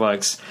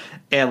Starbucks,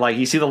 and like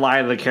you see the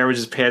line, and the camera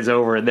just pans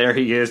over, and there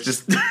he is,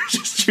 just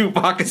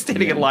Chewbacca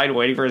standing in line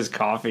waiting for his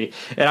coffee.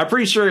 And I'm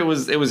pretty sure it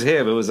was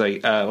him. It was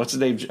like what's his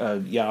name?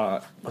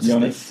 Jonas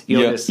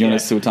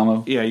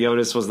Suotamo. Yeah,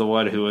 Jonas was the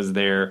one who was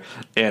there,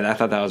 and I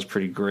thought that was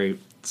pretty great.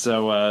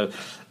 So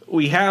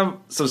we have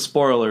some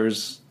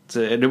spoilers.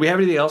 Do we have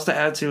anything else to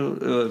add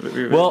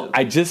to? Well,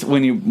 I just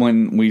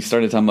when we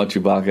started talking about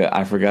Chewbacca,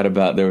 I forgot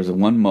about there was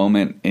one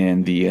moment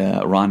in the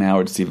Ron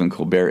Howard Stephen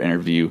Colbert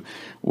interview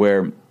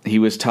where he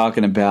was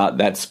talking about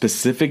that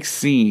specific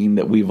scene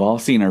that we've all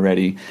seen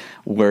already,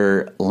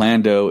 where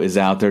Lando is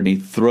out there and he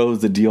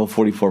throws the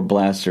DL-44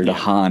 blaster to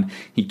Han.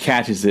 He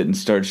catches it and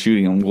starts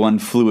shooting in one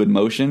fluid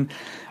motion.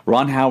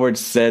 Ron Howard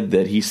said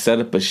that he set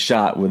up a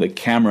shot where the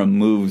camera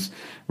moves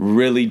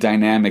really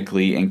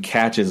dynamically and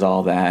catches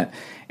all that.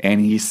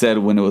 And he said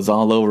when it was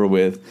all over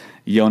with,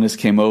 Jonas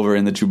came over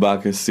in the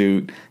Chewbacca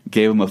suit,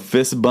 gave him a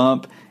fist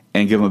bump,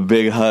 and gave him a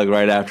big hug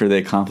right after they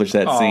accomplished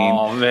that scene.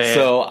 Oh, man.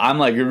 So I'm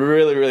like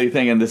really, really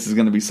thinking this is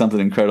going to be something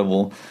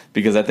incredible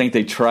because I think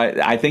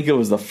I think it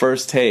was the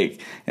first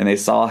take, and they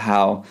saw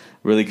how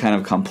really kind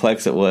of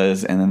complex it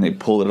was, and then they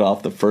pulled it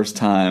off the first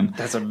time.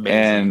 That's amazing.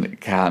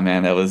 And God,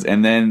 man,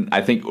 and then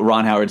I think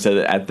Ron Howard said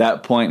that at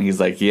that point he's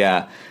like,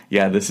 yeah,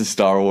 this is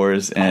Star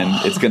Wars,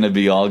 and it's going to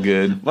be all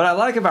good. What I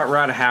like about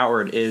Ron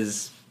Howard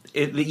is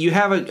you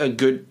have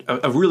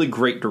a really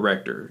great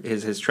director.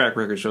 His track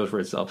record shows for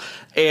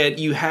itself, and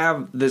you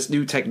have this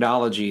new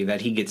technology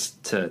that he gets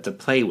to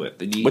play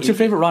with. What's your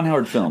favorite Ron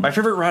Howard film? My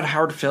favorite Ron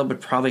Howard film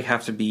would probably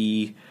have to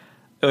be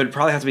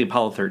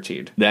Apollo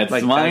 13.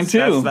 That's mine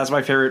too. That's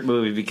my favorite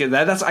movie because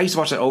I used to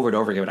watch that over and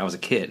over again when I was a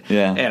kid.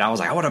 Yeah, and I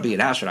was like, I want to be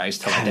an astronaut. I used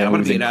to tell my dad, I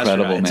want to be an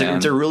astronaut.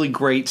 It's a really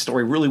great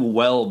story, really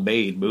well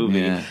made movie.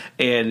 Yeah.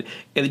 And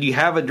then you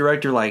have a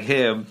director like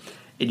him,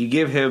 and you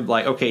give him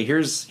like, okay,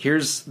 here's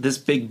this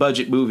big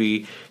budget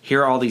movie.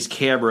 Here are all these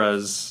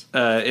cameras.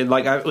 And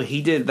like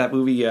he did that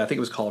movie, I think it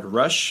was called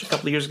Rush a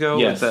couple of years ago.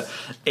 Yes.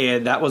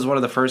 And that was one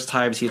of the first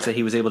times he had said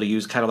he was able to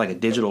use kind of like a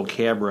digital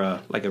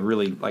camera, like a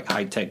really like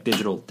high tech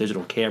digital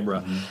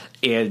camera,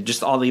 and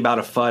just all the amount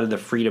of fun and the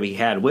freedom he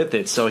had with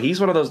it. So he's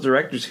one of those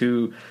directors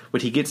who,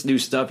 when he gets new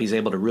stuff, he's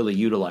able to really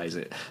utilize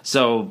it.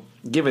 So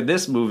given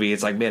this movie,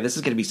 it's like, man, this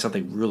is going to be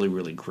something really,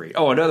 really great.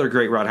 Oh, another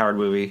great Ron Howard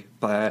movie,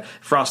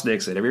 Frost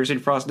Nixon. Have you ever seen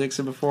Frost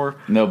Nixon before?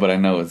 No, but I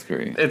know it's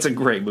great. It's a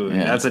great movie.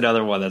 Yeah. That's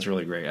another one that's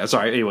really great.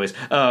 Sorry. Anyways,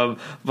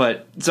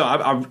 but so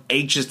I'm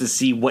anxious to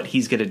see what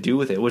he's going to do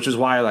with it, which is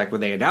why, like,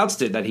 when they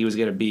announced it that he was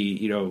going to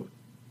be,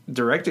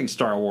 directing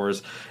Star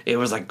Wars, it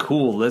was like,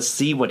 cool. Let's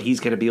see what he's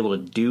going to be able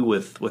to do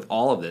with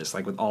all of this,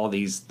 like with all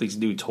these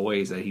new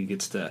toys that he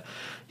gets to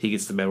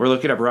make. We're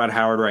looking up Ron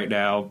Howard right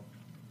now.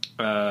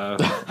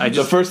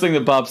 The first thing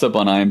that pops up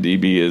on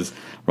IMDb is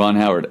Ron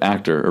Howard,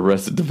 actor,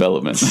 Arrested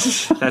Development.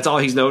 That's all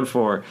he's known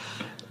for.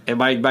 And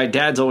my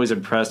dad's always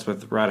impressed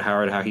with Ron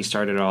Howard, how he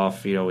started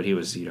off, when he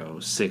was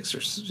 6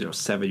 or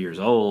 7 years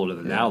old, and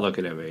then now look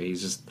at him,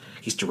 he's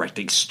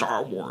directing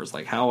Star Wars.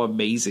 Like, how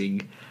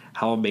amazing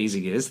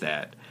is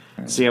that?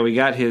 Right. So yeah, we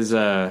got his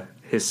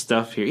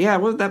stuff here. Yeah,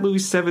 wasn't that movie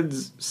Seven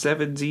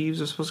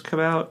Eves was supposed to come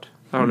out?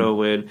 I don't know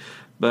when,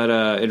 but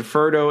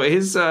Inferno,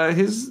 his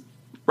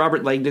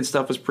Robert Langdon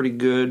stuff was pretty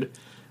good.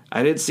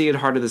 I didn't see it.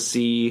 Heart of the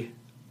Sea.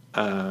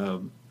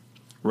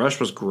 Rush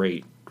was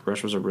great.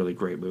 Rush was a really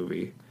great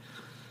movie.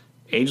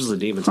 Angels and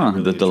Demons.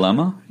 Really The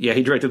Dilemma? Yeah,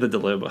 he directed The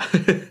Dilemma.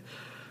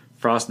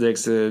 Frost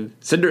Nixon.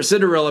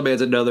 Cinderella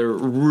Man's another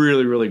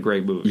really, really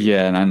great movie.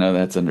 Yeah, and I know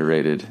that's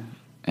underrated.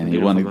 And he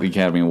won the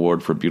Academy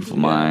Award for Beautiful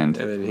Mind.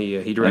 And then he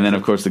directed. And then,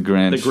 of course, The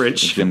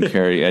Grinch. Jim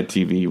Carrey, Ed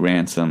TV,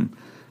 Ransom,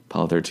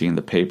 Apollo 13,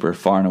 The Paper,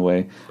 Far and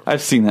Away.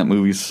 I've seen that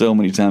movie so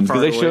many times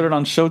because they showed it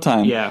on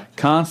Showtime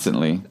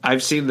constantly.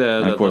 I've seen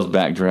of course,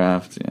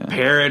 Backdraft. Yeah.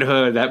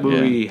 Parenthood, that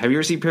movie. Yeah. Have you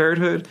ever seen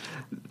Parenthood?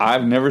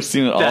 I've never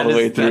seen it all the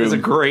way through. That is a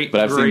great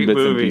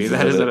movie.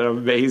 That is an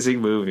amazing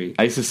movie.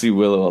 I used to see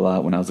Willow a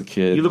lot when I was a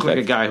kid. You look like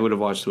a guy who would have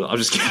watched Willow. I'm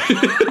just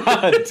kidding.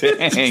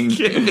 Dang.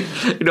 Just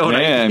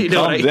kidding.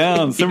 Calm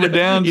down. Simmer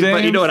down, James.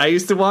 But you know what I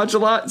used to watch a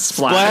lot?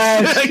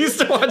 Splash. I used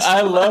to watch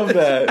I love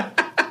that.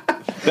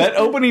 That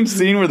opening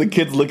scene where the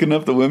kid's looking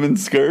up the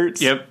women's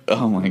skirts. Yep.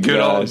 Oh, my gosh. Good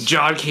old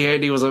John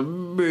Candy was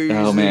amazing.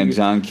 Oh, man,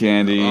 John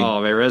Candy.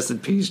 Oh, man, rest in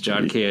peace,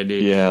 John Candy.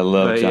 Yeah, I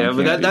love John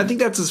Candy. But I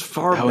think that's as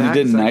far back when he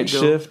did as Night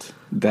Shift.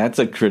 That's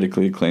a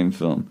critically acclaimed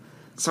film.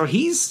 So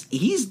he's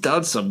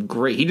done some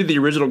great. He did the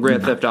original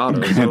Grand Theft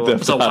Auto.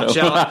 So watch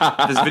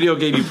out. This video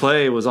game you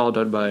play was all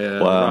done by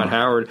Ron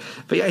Howard.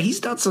 But yeah, he's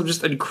done some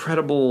just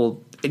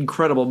incredible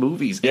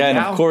movies. Yeah, and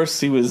of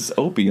course he was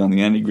Opie on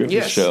the Andy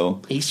Griffith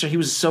Show. He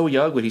was so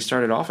young when he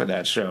started off in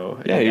that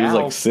show. Yeah, he was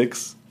like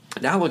 6.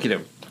 Now look at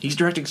him. He's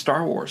directing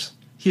Star Wars.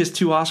 He has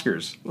 2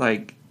 Oscars.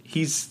 Like,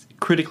 he's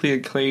critically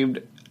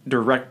acclaimed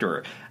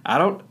director.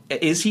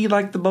 Is he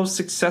like the most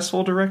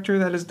successful director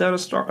that has done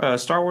a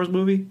Star Wars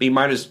movie? I mean,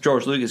 minus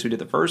George Lucas, who did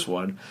the first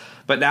one.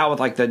 But now with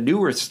like the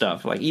newer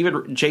stuff, like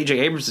even J.J.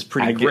 Abrams is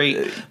pretty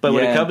great. But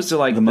when it comes to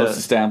like the most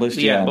established,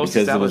 most because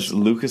established. It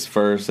was Lucas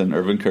first, and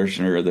Irvin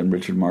Kershner, then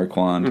Richard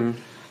Marquand,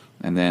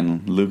 and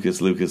then Lucas,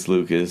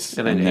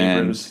 and then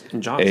Abrams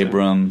and Johnson.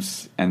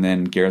 Abrams, and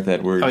then Gareth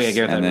Edwards. Oh yeah,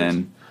 Gareth Edwards.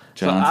 Then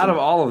Johnson. So out of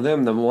all of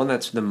them, the one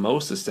that's the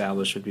most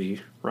established would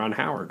be Ron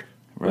Howard.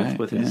 Right,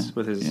 with his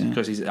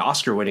because he's an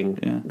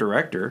Oscar-winning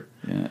director.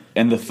 Yeah,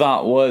 and the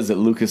thought was that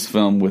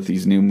Lucasfilm with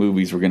these new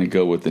movies were going to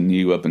go with the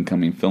new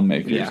up-and-coming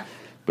filmmakers. Yeah.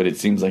 But it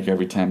seems like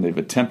every time they've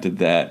attempted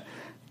that,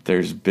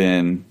 there's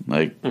been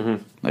like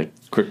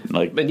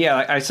But yeah,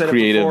 like I said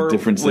creative it before,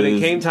 differences. When it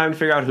came time to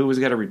figure out who was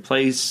going to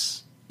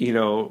replace,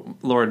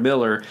 Lord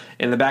Miller,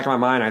 in the back of my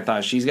mind, I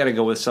thought she's got to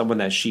go with someone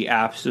that she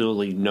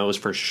absolutely knows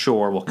for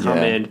sure will come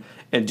in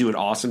and do an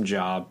awesome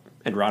job.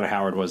 And Ron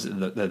Howard was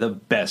the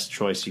best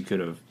choice you could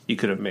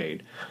have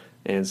made,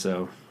 and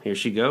so here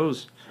she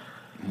goes.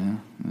 Yeah.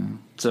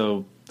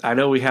 So I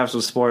know we have some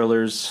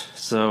spoilers,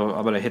 so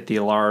I'm going to hit the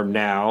alarm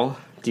now.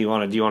 Do you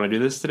want to do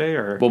this today,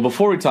 or? Well,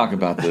 before we talk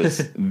about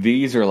this,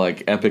 these are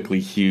like epically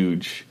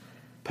huge,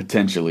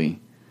 potentially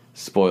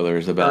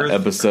spoilers about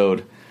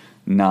episode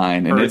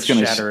 9, and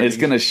it's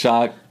gonna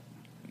shock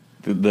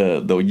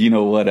the you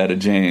know what out of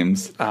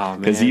James,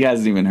 because he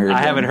hasn't even heard.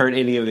 I haven't heard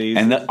any of these,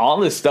 and all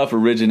this stuff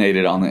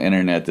originated on the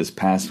internet this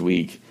past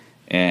week,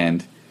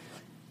 and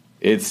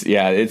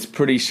it's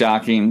pretty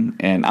shocking.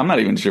 And I'm not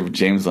even sure if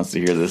James wants to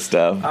hear this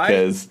stuff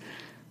because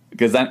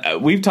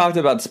we've talked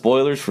about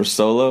spoilers for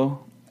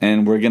Solo,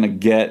 and we're gonna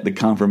get the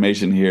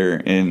confirmation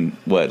here in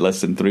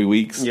less than 3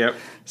 weeks. Yep.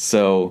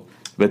 So,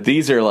 but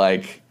these are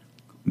like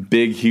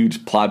big,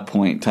 huge plot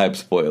point type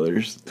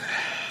spoilers.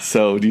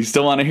 So, do you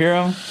still want to hear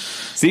them?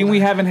 See,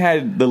 we haven't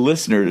had the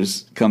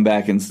listeners come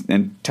back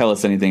and tell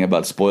us anything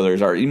about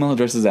spoilers. Our email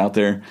address is out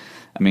there.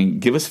 I mean,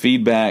 give us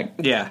feedback.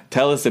 Yeah.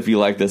 Tell us if you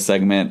like this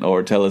segment,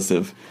 or tell us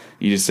if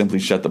you just simply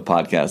shut the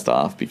podcast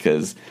off,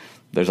 because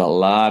there's a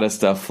lot of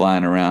stuff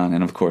flying around.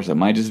 And, of course, it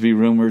might just be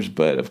rumors,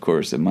 but, of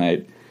course, it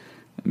might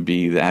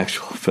be the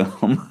actual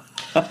film.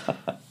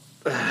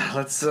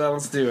 Let's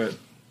do it.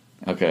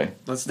 Okay.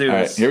 Let's do this. All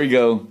right, here we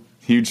go.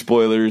 Huge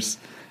spoilers.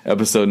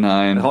 Episode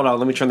 9. Hold on,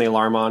 let me turn the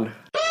alarm on.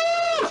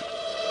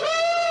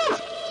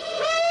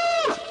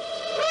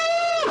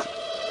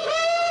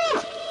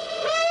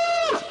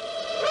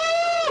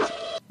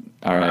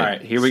 All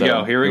right, here we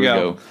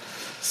go.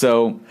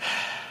 So,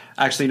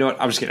 actually, you know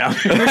what? I'm just kidding. I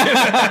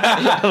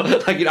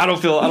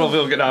don't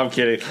feel good. No, I'm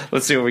kidding.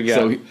 Let's see what we got.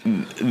 So,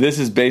 this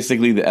is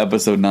basically the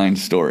episode 9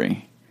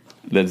 story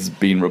that's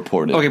being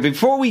reported. Okay,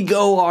 before we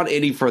go on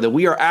any further,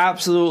 we are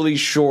absolutely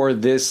sure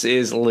this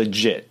is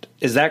legit.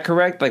 Is that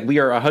correct? Like, we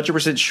are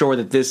 100% sure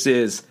that this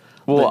is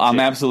legit.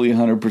 I'm absolutely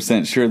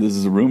 100% sure this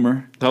is a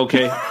rumor.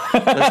 Okay,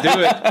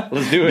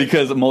 let's do it.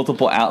 Because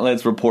multiple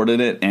outlets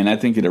reported it, and I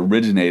think it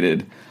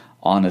originated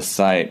on a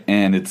site,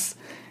 and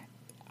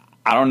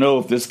I don't know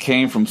if this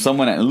came from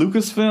someone at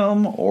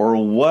Lucasfilm or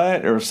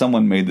what, or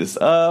someone made this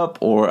up,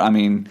 or, I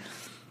mean,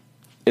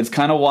 it's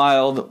kind of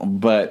wild,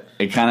 but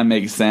it kind of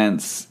makes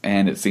sense,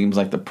 and it seems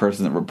like the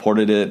person that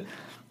reported it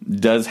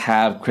does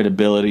have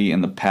credibility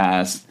in the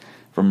past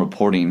from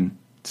reporting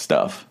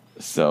stuff.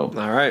 So,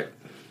 all right,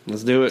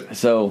 let's do it.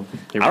 So,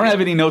 I don't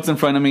have any notes in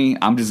front of me.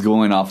 I'm just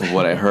going off of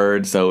what I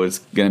heard, so it's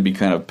going to be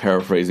kind of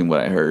paraphrasing what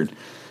I heard.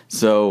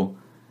 So,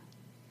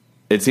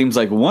 it seems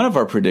like one of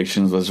our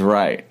predictions was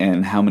right,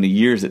 and how many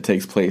years it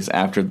takes place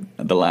after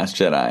The Last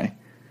Jedi.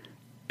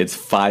 It's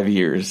 5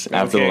 years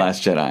after The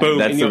Last Jedi. Boom,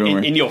 that's the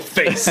rumor. in your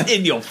face.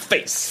 In your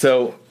face.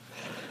 So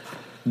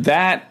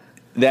that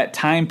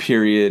time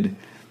period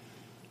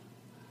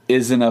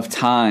is enough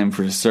time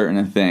for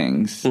certain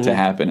things to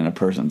happen in a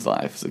person's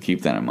life. So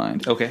keep that in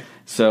mind. Okay.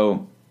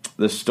 So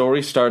the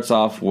story starts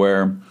off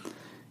where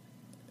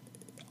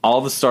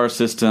all the star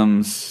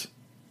systems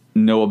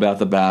know about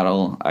the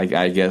battle.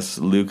 I guess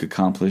Luke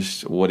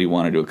accomplished what he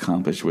wanted to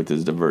accomplish with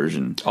his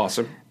diversion.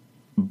 Awesome.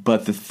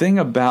 But the thing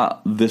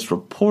about this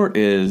report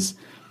is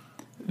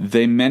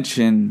they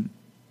mention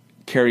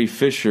Carrie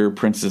Fisher,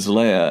 Princess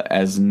Leia,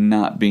 as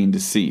not being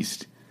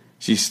deceased.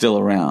 She's still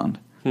around.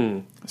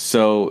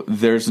 So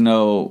there's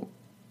no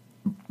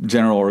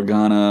General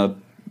Organa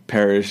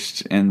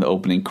perished in the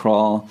opening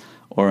crawl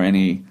or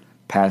any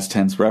past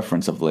tense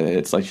reference of Leia.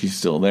 It's like she's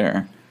still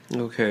there.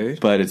 Okay.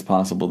 But it's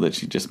possible that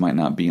she just might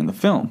not be in the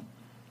film.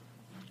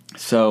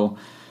 So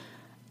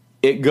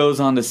it goes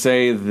on to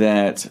say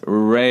that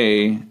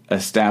Rey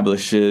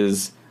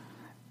establishes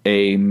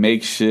a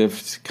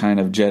makeshift kind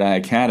of Jedi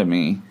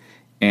Academy,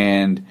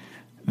 and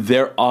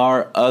there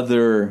are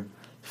other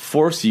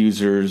Force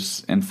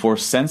users and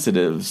Force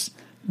sensitives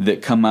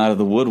that come out of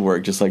the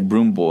woodwork, just like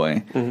Broom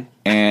Boy,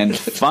 and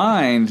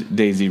find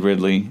Daisy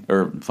Ridley,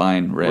 or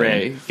find Rey.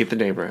 Rey, get the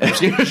name right.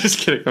 I'm just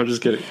kidding. I'm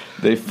just kidding.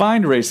 They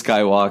find Rey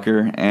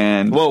Skywalker,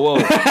 and whoa.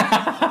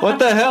 What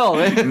the hell,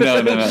 man?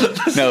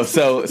 No.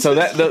 So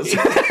that those.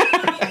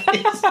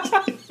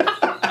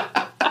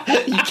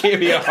 You gave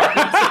me a heart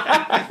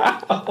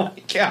attack. Oh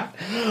my god.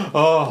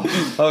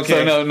 Oh,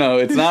 okay. So no,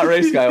 it's not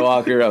Rey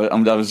Skywalker.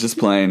 I was just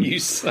playing. You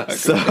suck.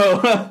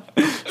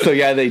 So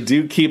yeah, they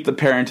do keep the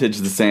parentage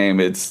the same.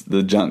 It's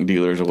the junk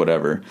dealers or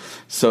whatever.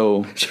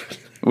 So,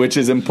 which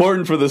is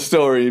important for the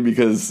story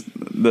because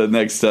the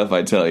next stuff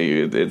I tell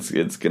you,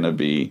 it's gonna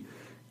be.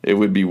 It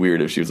would be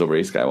weird if she was a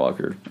Rey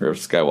Skywalker or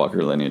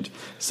Skywalker lineage.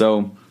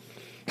 So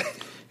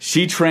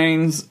she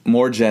trains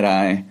more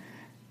Jedi,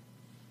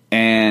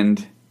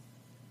 and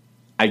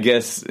I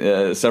guess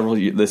in the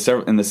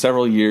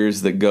several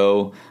years that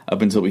go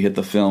up until we hit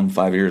the film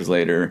 5 years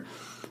later,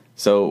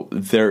 so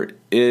there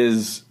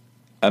is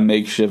a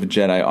makeshift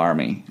Jedi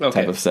army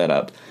type of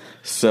setup.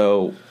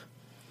 So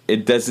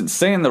it doesn't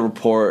say in the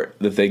report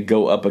that they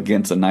go up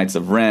against the Knights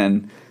of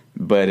Ren,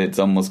 but it's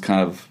almost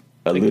kind of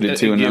alluded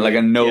to in like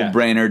a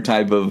no-brainer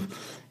type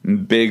of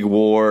big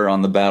war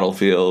on the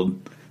battlefield,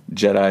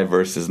 Jedi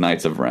versus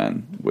Knights of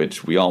Ren,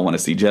 which we all want to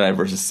see Jedi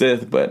versus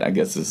Sith, but I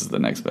guess this is the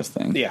next best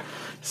thing. Yeah.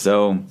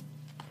 So,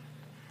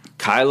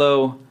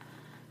 Kylo,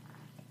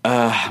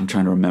 I'm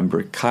trying to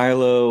remember,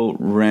 Kylo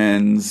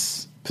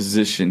Ren's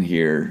position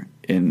here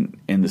in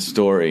the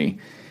story.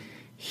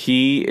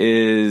 He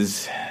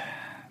is,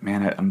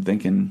 man, I'm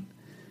thinking,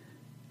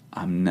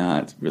 I'm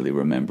not really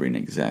remembering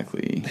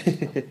exactly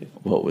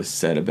what was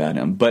said about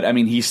him. But, I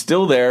mean, he's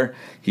still there.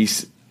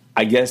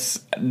 I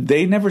guess,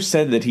 they never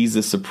said that he's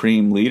the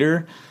supreme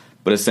leader,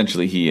 but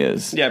essentially he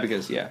is. Yeah,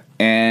 because, yeah.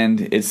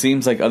 And it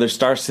seems like other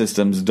star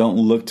systems don't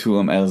look to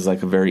him as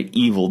like a very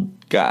evil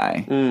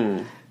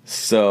guy.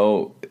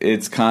 So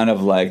it's kind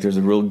of like there's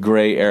a real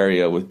gray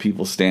area with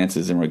people's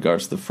stances in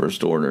regards to the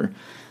First Order.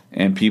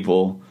 And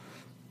people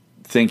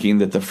thinking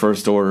that the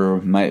First Order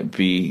might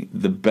be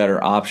the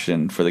better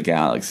option for the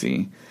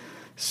galaxy.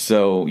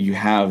 So you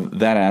have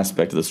that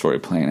aspect of the story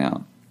playing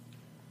out.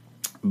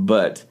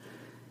 But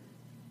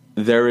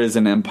there is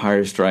an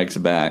Empire Strikes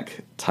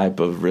Back type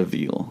of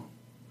reveal.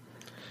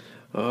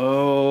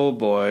 Oh,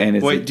 boy.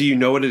 And wait, do you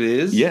know what it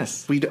is?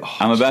 Yes.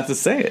 I'm about to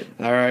say it.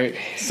 All right.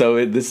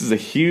 So this is a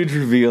huge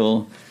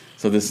reveal.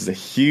 So this is a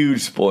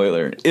huge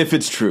spoiler, if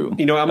it's true.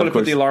 You know, I'm going to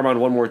put the alarm on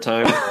one more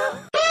time.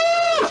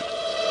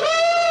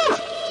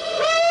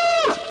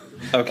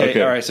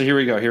 Okay, all right, so here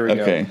we go.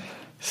 Okay,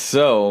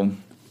 so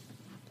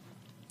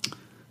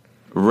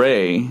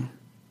Rey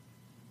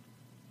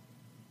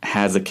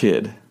has a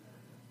kid.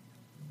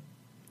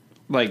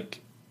 Like,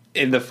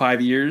 in the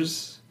 5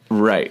 years?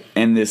 Right,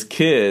 and this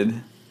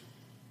kid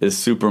is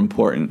super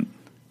important.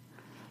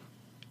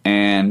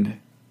 And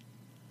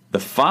the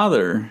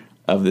father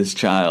of this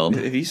child...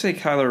 If you say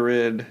Kylo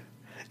Ren,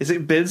 is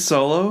it Ben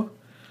Solo?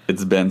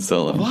 It's Ben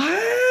Solo.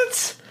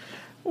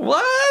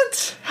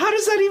 What? How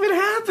does that even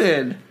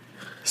happen?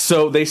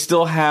 So they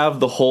still have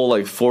the whole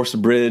like Force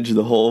Bridge,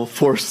 the whole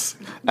Force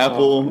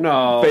Apple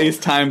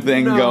FaceTime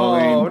thing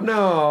going.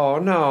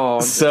 No.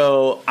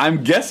 So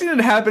I'm guessing it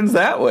happens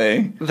that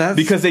way.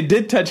 Because they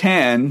did touch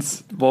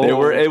hands. Whoa. They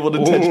were able to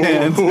touch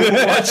hands.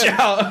 Watch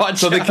out.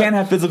 So they can't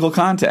have physical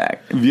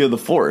contact via the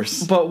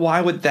Force. But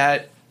why would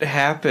that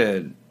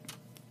happen?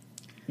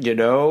 You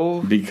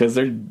know? Because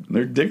they're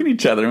digging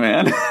each other,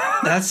 man.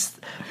 That's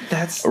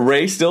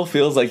Rey still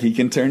feels like he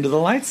can turn to the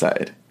light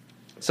side.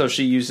 So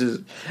she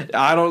uses.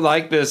 I don't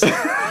like this.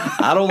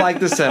 I don't like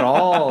this at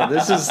all.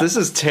 This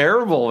is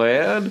terrible,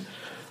 man.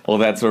 Well,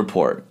 that's a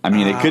report. I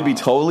mean, it could be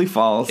totally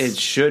false. It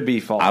should be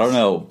false. I don't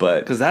know, but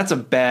because that's a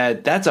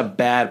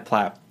bad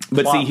plot.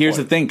 But see, here's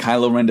the thing: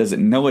 Kylo Ren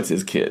doesn't know it's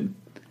his kid.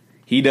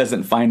 He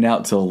doesn't find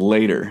out till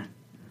later.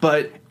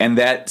 And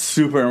that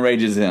super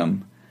enrages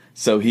him.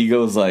 So he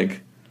goes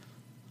like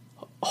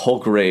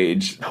Hulk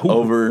rage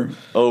over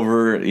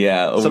the new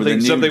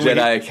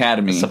Jedi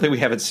Academy. Something we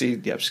haven't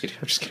seen. Yeah, I'm just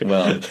kidding.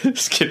 Well, I'm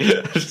just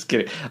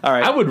kidding. All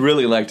right. I would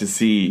really like to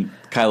see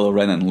Kylo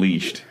Ren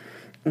unleashed.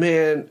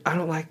 Man, I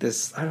don't like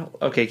this.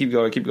 Okay, keep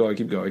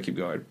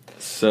going.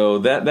 So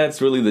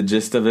that's really the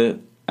gist of it.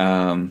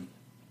 And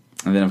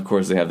then of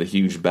course they have the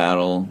huge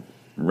battle,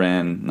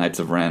 Knights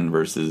of Ren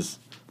versus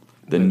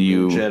the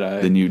new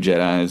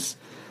Jedis.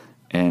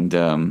 And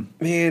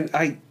man,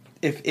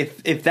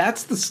 If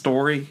that's the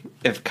story,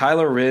 if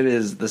Kylo Ren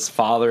is this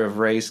father of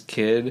Rey's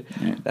kid,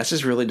 that's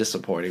just really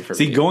disappointing for me.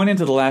 See, going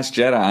into The Last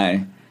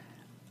Jedi,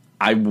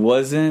 I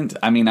was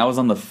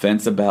on the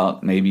fence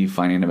about maybe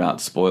finding about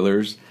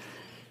spoilers,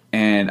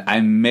 and I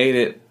made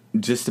it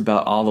just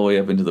about all the way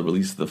up into the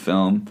release of the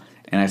film,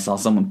 and I saw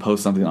someone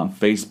post something on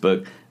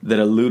Facebook that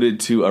alluded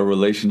to a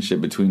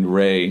relationship between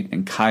Rey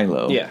and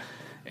Kylo. Yeah.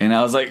 And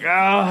I was like,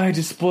 I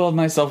just spoiled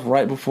myself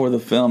right before the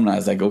film. And I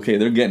was like, okay,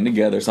 they're getting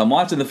together. So I'm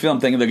watching the film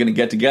thinking they're going to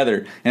get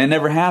together. And it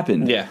never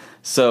happened. Yeah.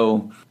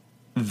 So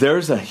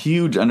there's a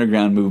huge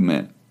underground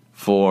movement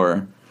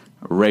for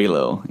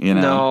Reylo, you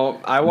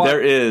know? No,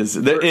 there is.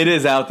 It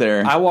is out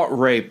there. I want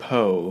Rey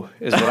Poe,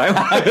 is what I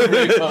want.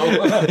 Rey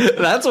Poe.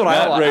 That's what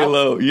I want.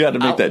 Reylo. You had to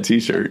make that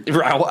t-shirt.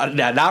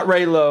 Not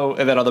Reylo,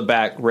 and then on the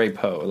back, Rey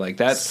Poe. Like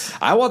that's.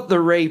 I want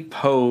the Rey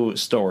Poe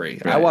story.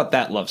 Right. I want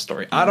that love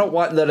story. I don't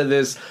want none of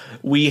this.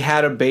 We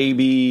had a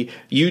baby.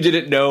 You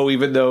didn't know,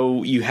 even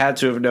though you had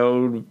to have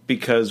known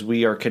because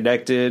we are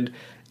connected.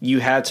 You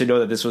had to know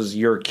that this was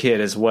your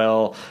kid as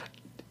well.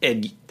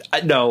 And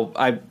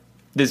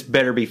this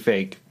better be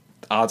fake.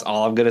 That's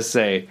all I'm going to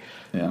say.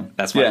 Yeah.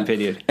 That's my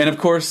opinion. And of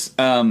course,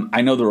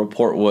 I know the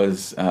report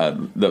was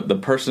the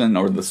person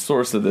or the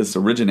source that this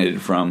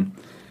originated from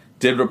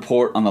did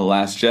report on The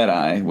Last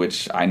Jedi,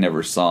 which I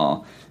never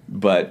saw,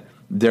 but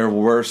there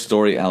were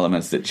story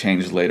elements that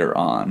changed later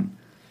on.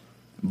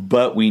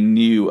 But we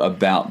knew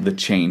about the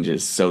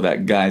changes, so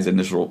that guy's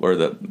initial, or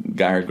the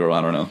guy or girl,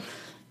 I don't know,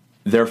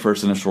 their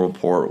first initial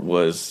report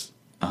was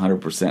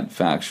 100%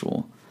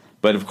 factual.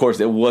 But of course,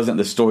 it wasn't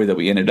the story that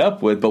we ended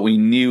up with, but we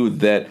knew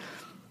that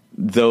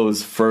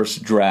those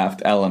first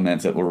draft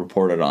elements that were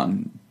reported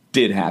on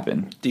did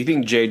happen. Do you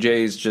think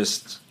JJ's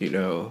just,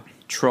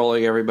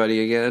 trolling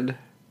everybody again?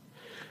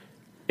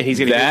 And he's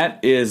gonna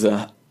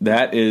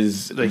that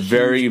is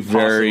very,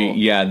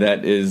 very,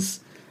 that is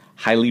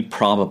highly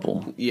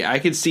probable. Yeah, I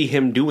could see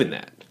him doing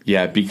that.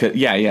 Yeah, because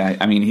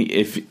I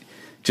mean,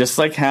 just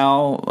like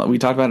how we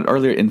talked about it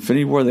earlier,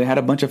 Infinity War, they had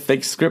a bunch of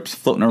fake scripts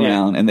floating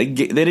around, and they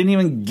didn't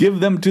even give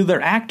them to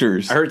their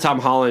actors. I heard Tom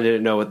Holland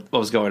didn't know what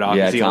was going on.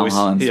 Yeah, he always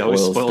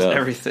spoils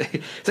everything.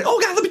 It's like, oh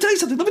God, let me tell you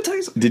something.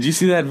 Did you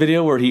see that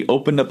video where he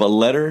opened up a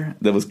letter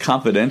that was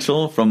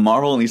confidential from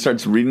Marvel, and he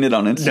starts reading it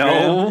on Instagram?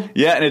 No.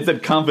 Yeah, and it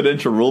said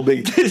confidential real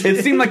big.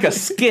 It seemed like a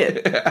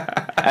skit.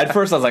 At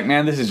first, I was like,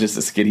 man, this is just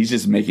a skit. He's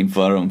just making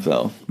fun of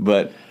himself.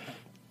 But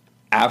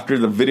after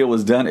the video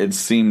was done, it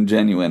seemed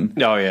genuine.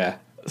 Oh, yeah.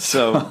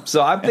 So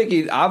I'm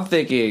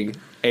thinking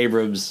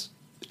Abrams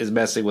is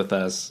messing with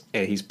us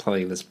and he's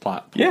playing this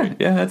plot point.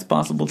 Yeah, that's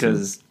possible too.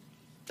 Because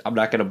I'm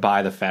not going to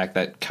buy the fact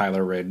that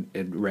Kylo Ren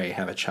and Rey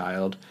have a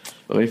child.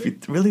 Well, if you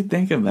really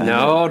think about it,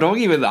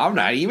 I'm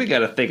not even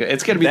going to think.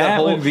 It's going to be that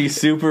whole. That would be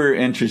super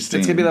interesting.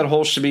 It's going to be that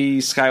whole Shmi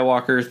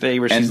Skywalker thing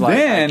where she's like,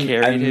 I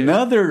carried him.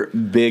 Another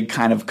big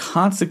kind of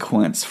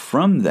consequence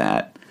from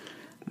that.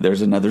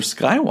 There's another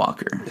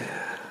Skywalker.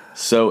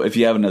 So if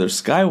you have another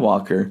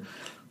Skywalker.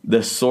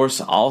 The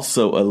source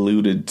also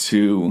alluded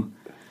to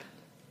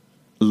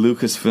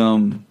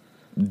Lucasfilm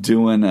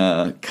doing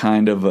a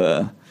kind of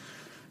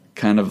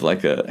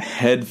like a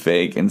head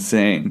fake and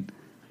saying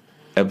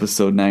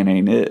Episode 9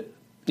 ain't it.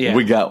 Yeah.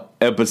 We got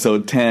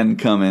Episode 10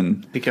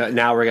 coming. Because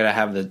now we're going to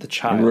have the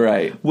child.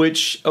 Right.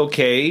 Which,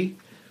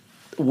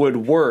 would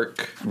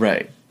work.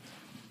 Right.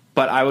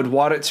 But I would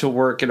want it to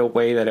work in a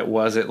way that it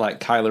wasn't like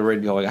Kylo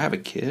Ren going, I have a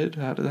kid?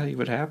 How did that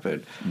even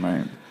happen?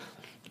 Right.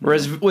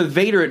 Whereas with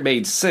Vader, it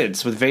made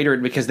sense. With Vader,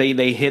 because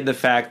they hid the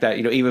fact that,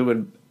 even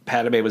when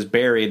Padme was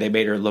buried, they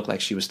made her look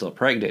like she was still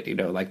pregnant,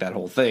 like that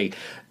whole thing.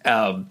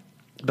 But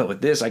with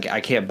this, I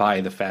can't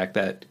buy the fact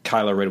that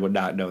Kylo Ren would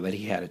not know that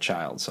he had a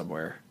child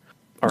somewhere.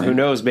 Or who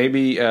knows?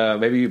 Maybe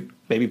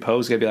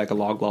Poe's gonna be like a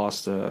long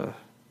lost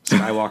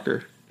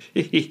Skywalker.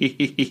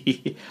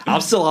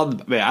 I'm still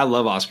on. Man, I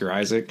love Oscar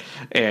Isaac,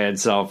 and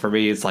so for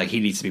me, it's like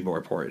he needs to be more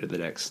important in the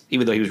next.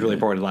 Even though he was really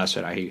important in the Last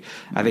Jedi,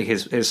 I think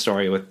his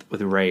story with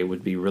Rey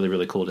would be really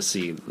really cool to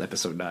see in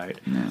Episode 9.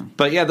 Yeah.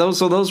 But yeah,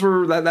 those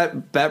were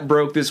that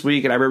broke this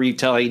week, and I remember you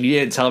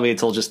didn't tell me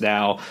until just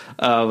now,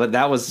 but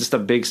that was just a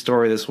big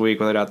story this week.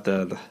 Whether or not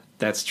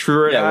that's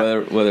true or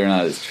not, whether or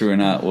not it's true or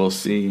not, we'll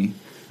see.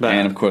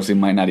 And of course, we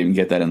might not even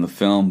get that in the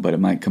film, but it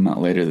might come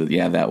out later.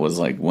 That was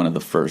like one of the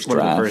first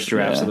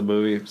drafts of the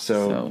movie.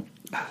 So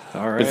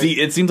all right. But see,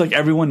 it seems like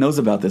everyone knows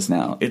about this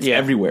now. It's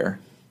everywhere.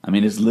 I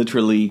mean, it's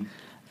literally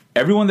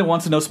everyone that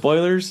wants to know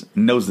spoilers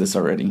knows this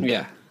already.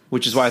 Yeah,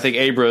 which is why I think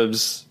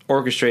Abrams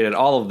orchestrated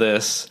all of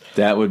this.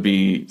 That would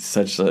be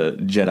such a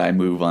Jedi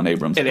move on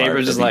Abrams' part. And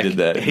Abrams is like, did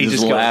that. He's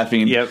just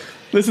laughing. Yep.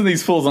 Listen to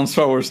these fools on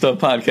Star Wars Stuff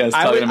podcast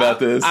talking about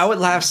this. I would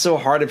laugh so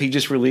hard if he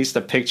just released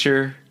a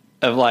picture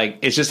of like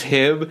it's just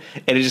him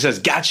and it just says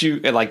 "got you"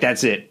 and like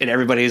that's it, and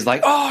everybody's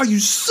like, "Oh, you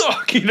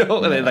suck," and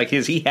then like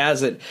he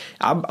has it.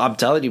 I'm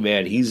telling you,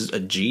 man, he's a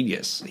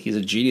genius. He's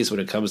a genius when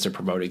it comes to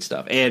promoting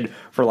stuff and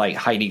for like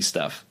hiding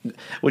stuff,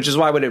 which is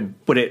why when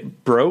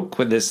it broke,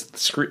 when this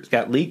script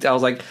got leaked, I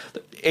was like,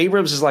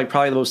 Abrams is like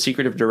probably the most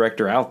secretive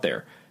director out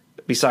there,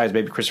 besides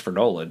maybe Christopher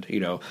Nolan.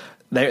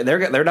 They're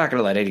not going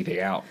to let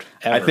anything out.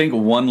 Ever. I think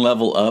one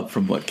level up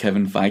from what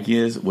Kevin Feige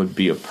is would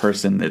be a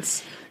person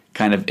that's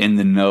kind of in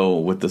the know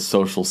with the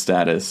social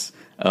status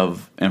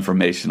of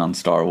information on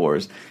Star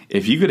Wars.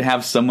 If you could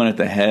have someone at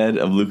the head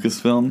of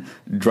Lucasfilm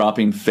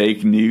dropping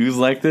fake news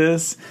like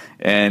this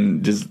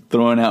and just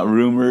throwing out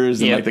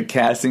rumors and like the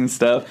casting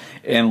stuff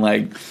and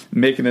like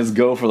making us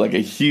go for like a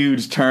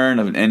huge turn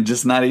and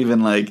just not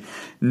even like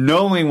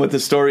knowing what the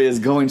story is,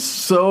 going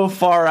so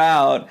far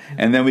out,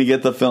 and then we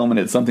get the film and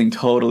it's something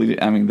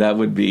totally, I mean, that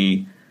would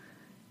be...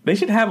 They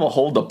should have a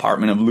whole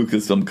department of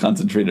Lucasfilm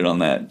concentrated on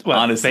that.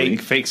 Honestly,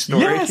 fake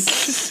stories,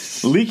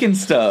 yes. Leaking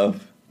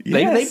stuff.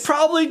 Yes. They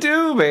probably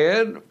do,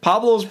 man.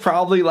 Pablo's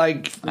probably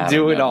like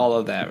doing all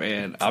of that,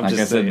 man. Like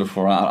I said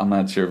before, I'm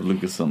not sure if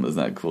Lucasfilm is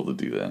that cool to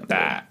do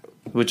that.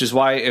 Which is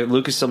why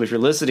Lucasfilm, if you're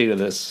listening to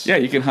this,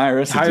 you can hire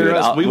us.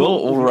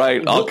 We'll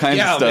write all kinds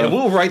of stuff. Man,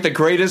 we'll write the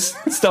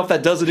greatest stuff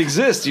that doesn't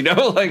exist.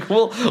 Like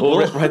we'll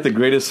write the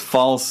greatest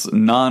false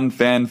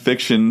non-fan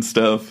fiction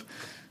stuff.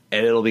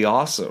 And it'll be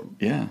awesome.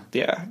 Yeah.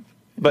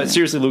 But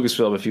seriously,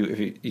 Lucasfilm, if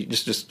you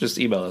just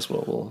email us,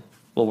 we'll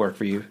work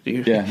for you.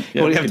 You don't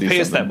have to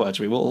pay us that much.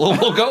 I mean,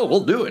 we'll go.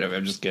 We'll do it. I mean,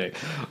 I'm just kidding.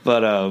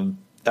 But all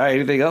right,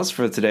 anything else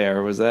for today,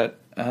 or was that?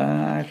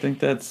 I think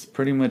that's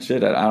pretty much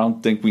it. I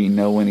don't think we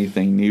know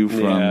anything new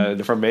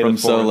from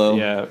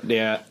Solo.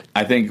 Yeah.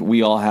 I think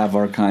we all have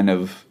our kind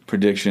of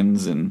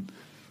predictions and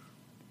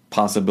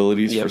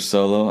possibilities for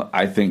Solo.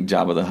 I think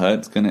Jabba the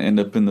Hutt's going to end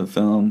up in the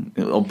film.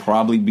 It'll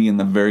probably be in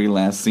the very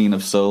last scene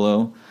of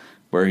Solo,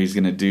 where he's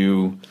going to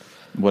do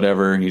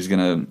whatever. He's going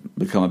to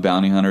become a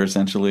bounty hunter,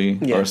 essentially,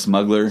 or a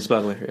smuggler.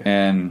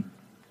 And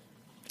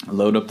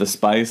load up the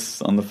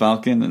spice on the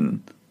Falcon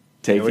and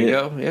take it. There we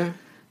go, yeah.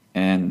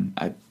 And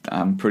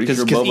I'm pretty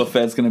sure Boba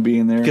Fett's going to be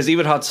in there. Because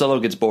even Han Solo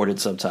gets boarded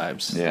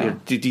sometimes. Yeah.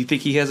 Do you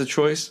think he has a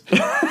choice?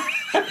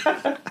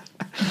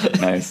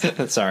 Nice.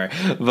 Sorry,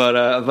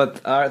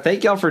 but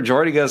thank y'all for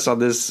joining us on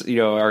this.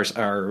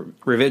 Our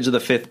Revenge of the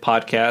Fifth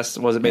podcast.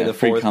 Was it May the 4th?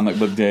 Pre-Comic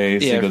Book Day,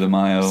 Cinco de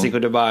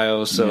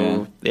Mayo.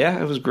 So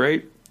it was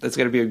great. It's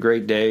going to be a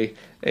great day,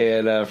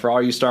 and for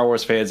all you Star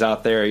Wars fans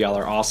out there, y'all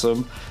are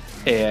awesome.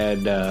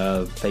 And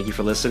thank you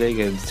for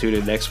listening, and tune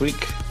in next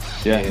week.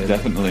 Yeah,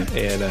 definitely.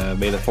 And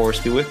may the Force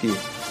be with you.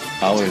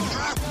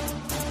 Always.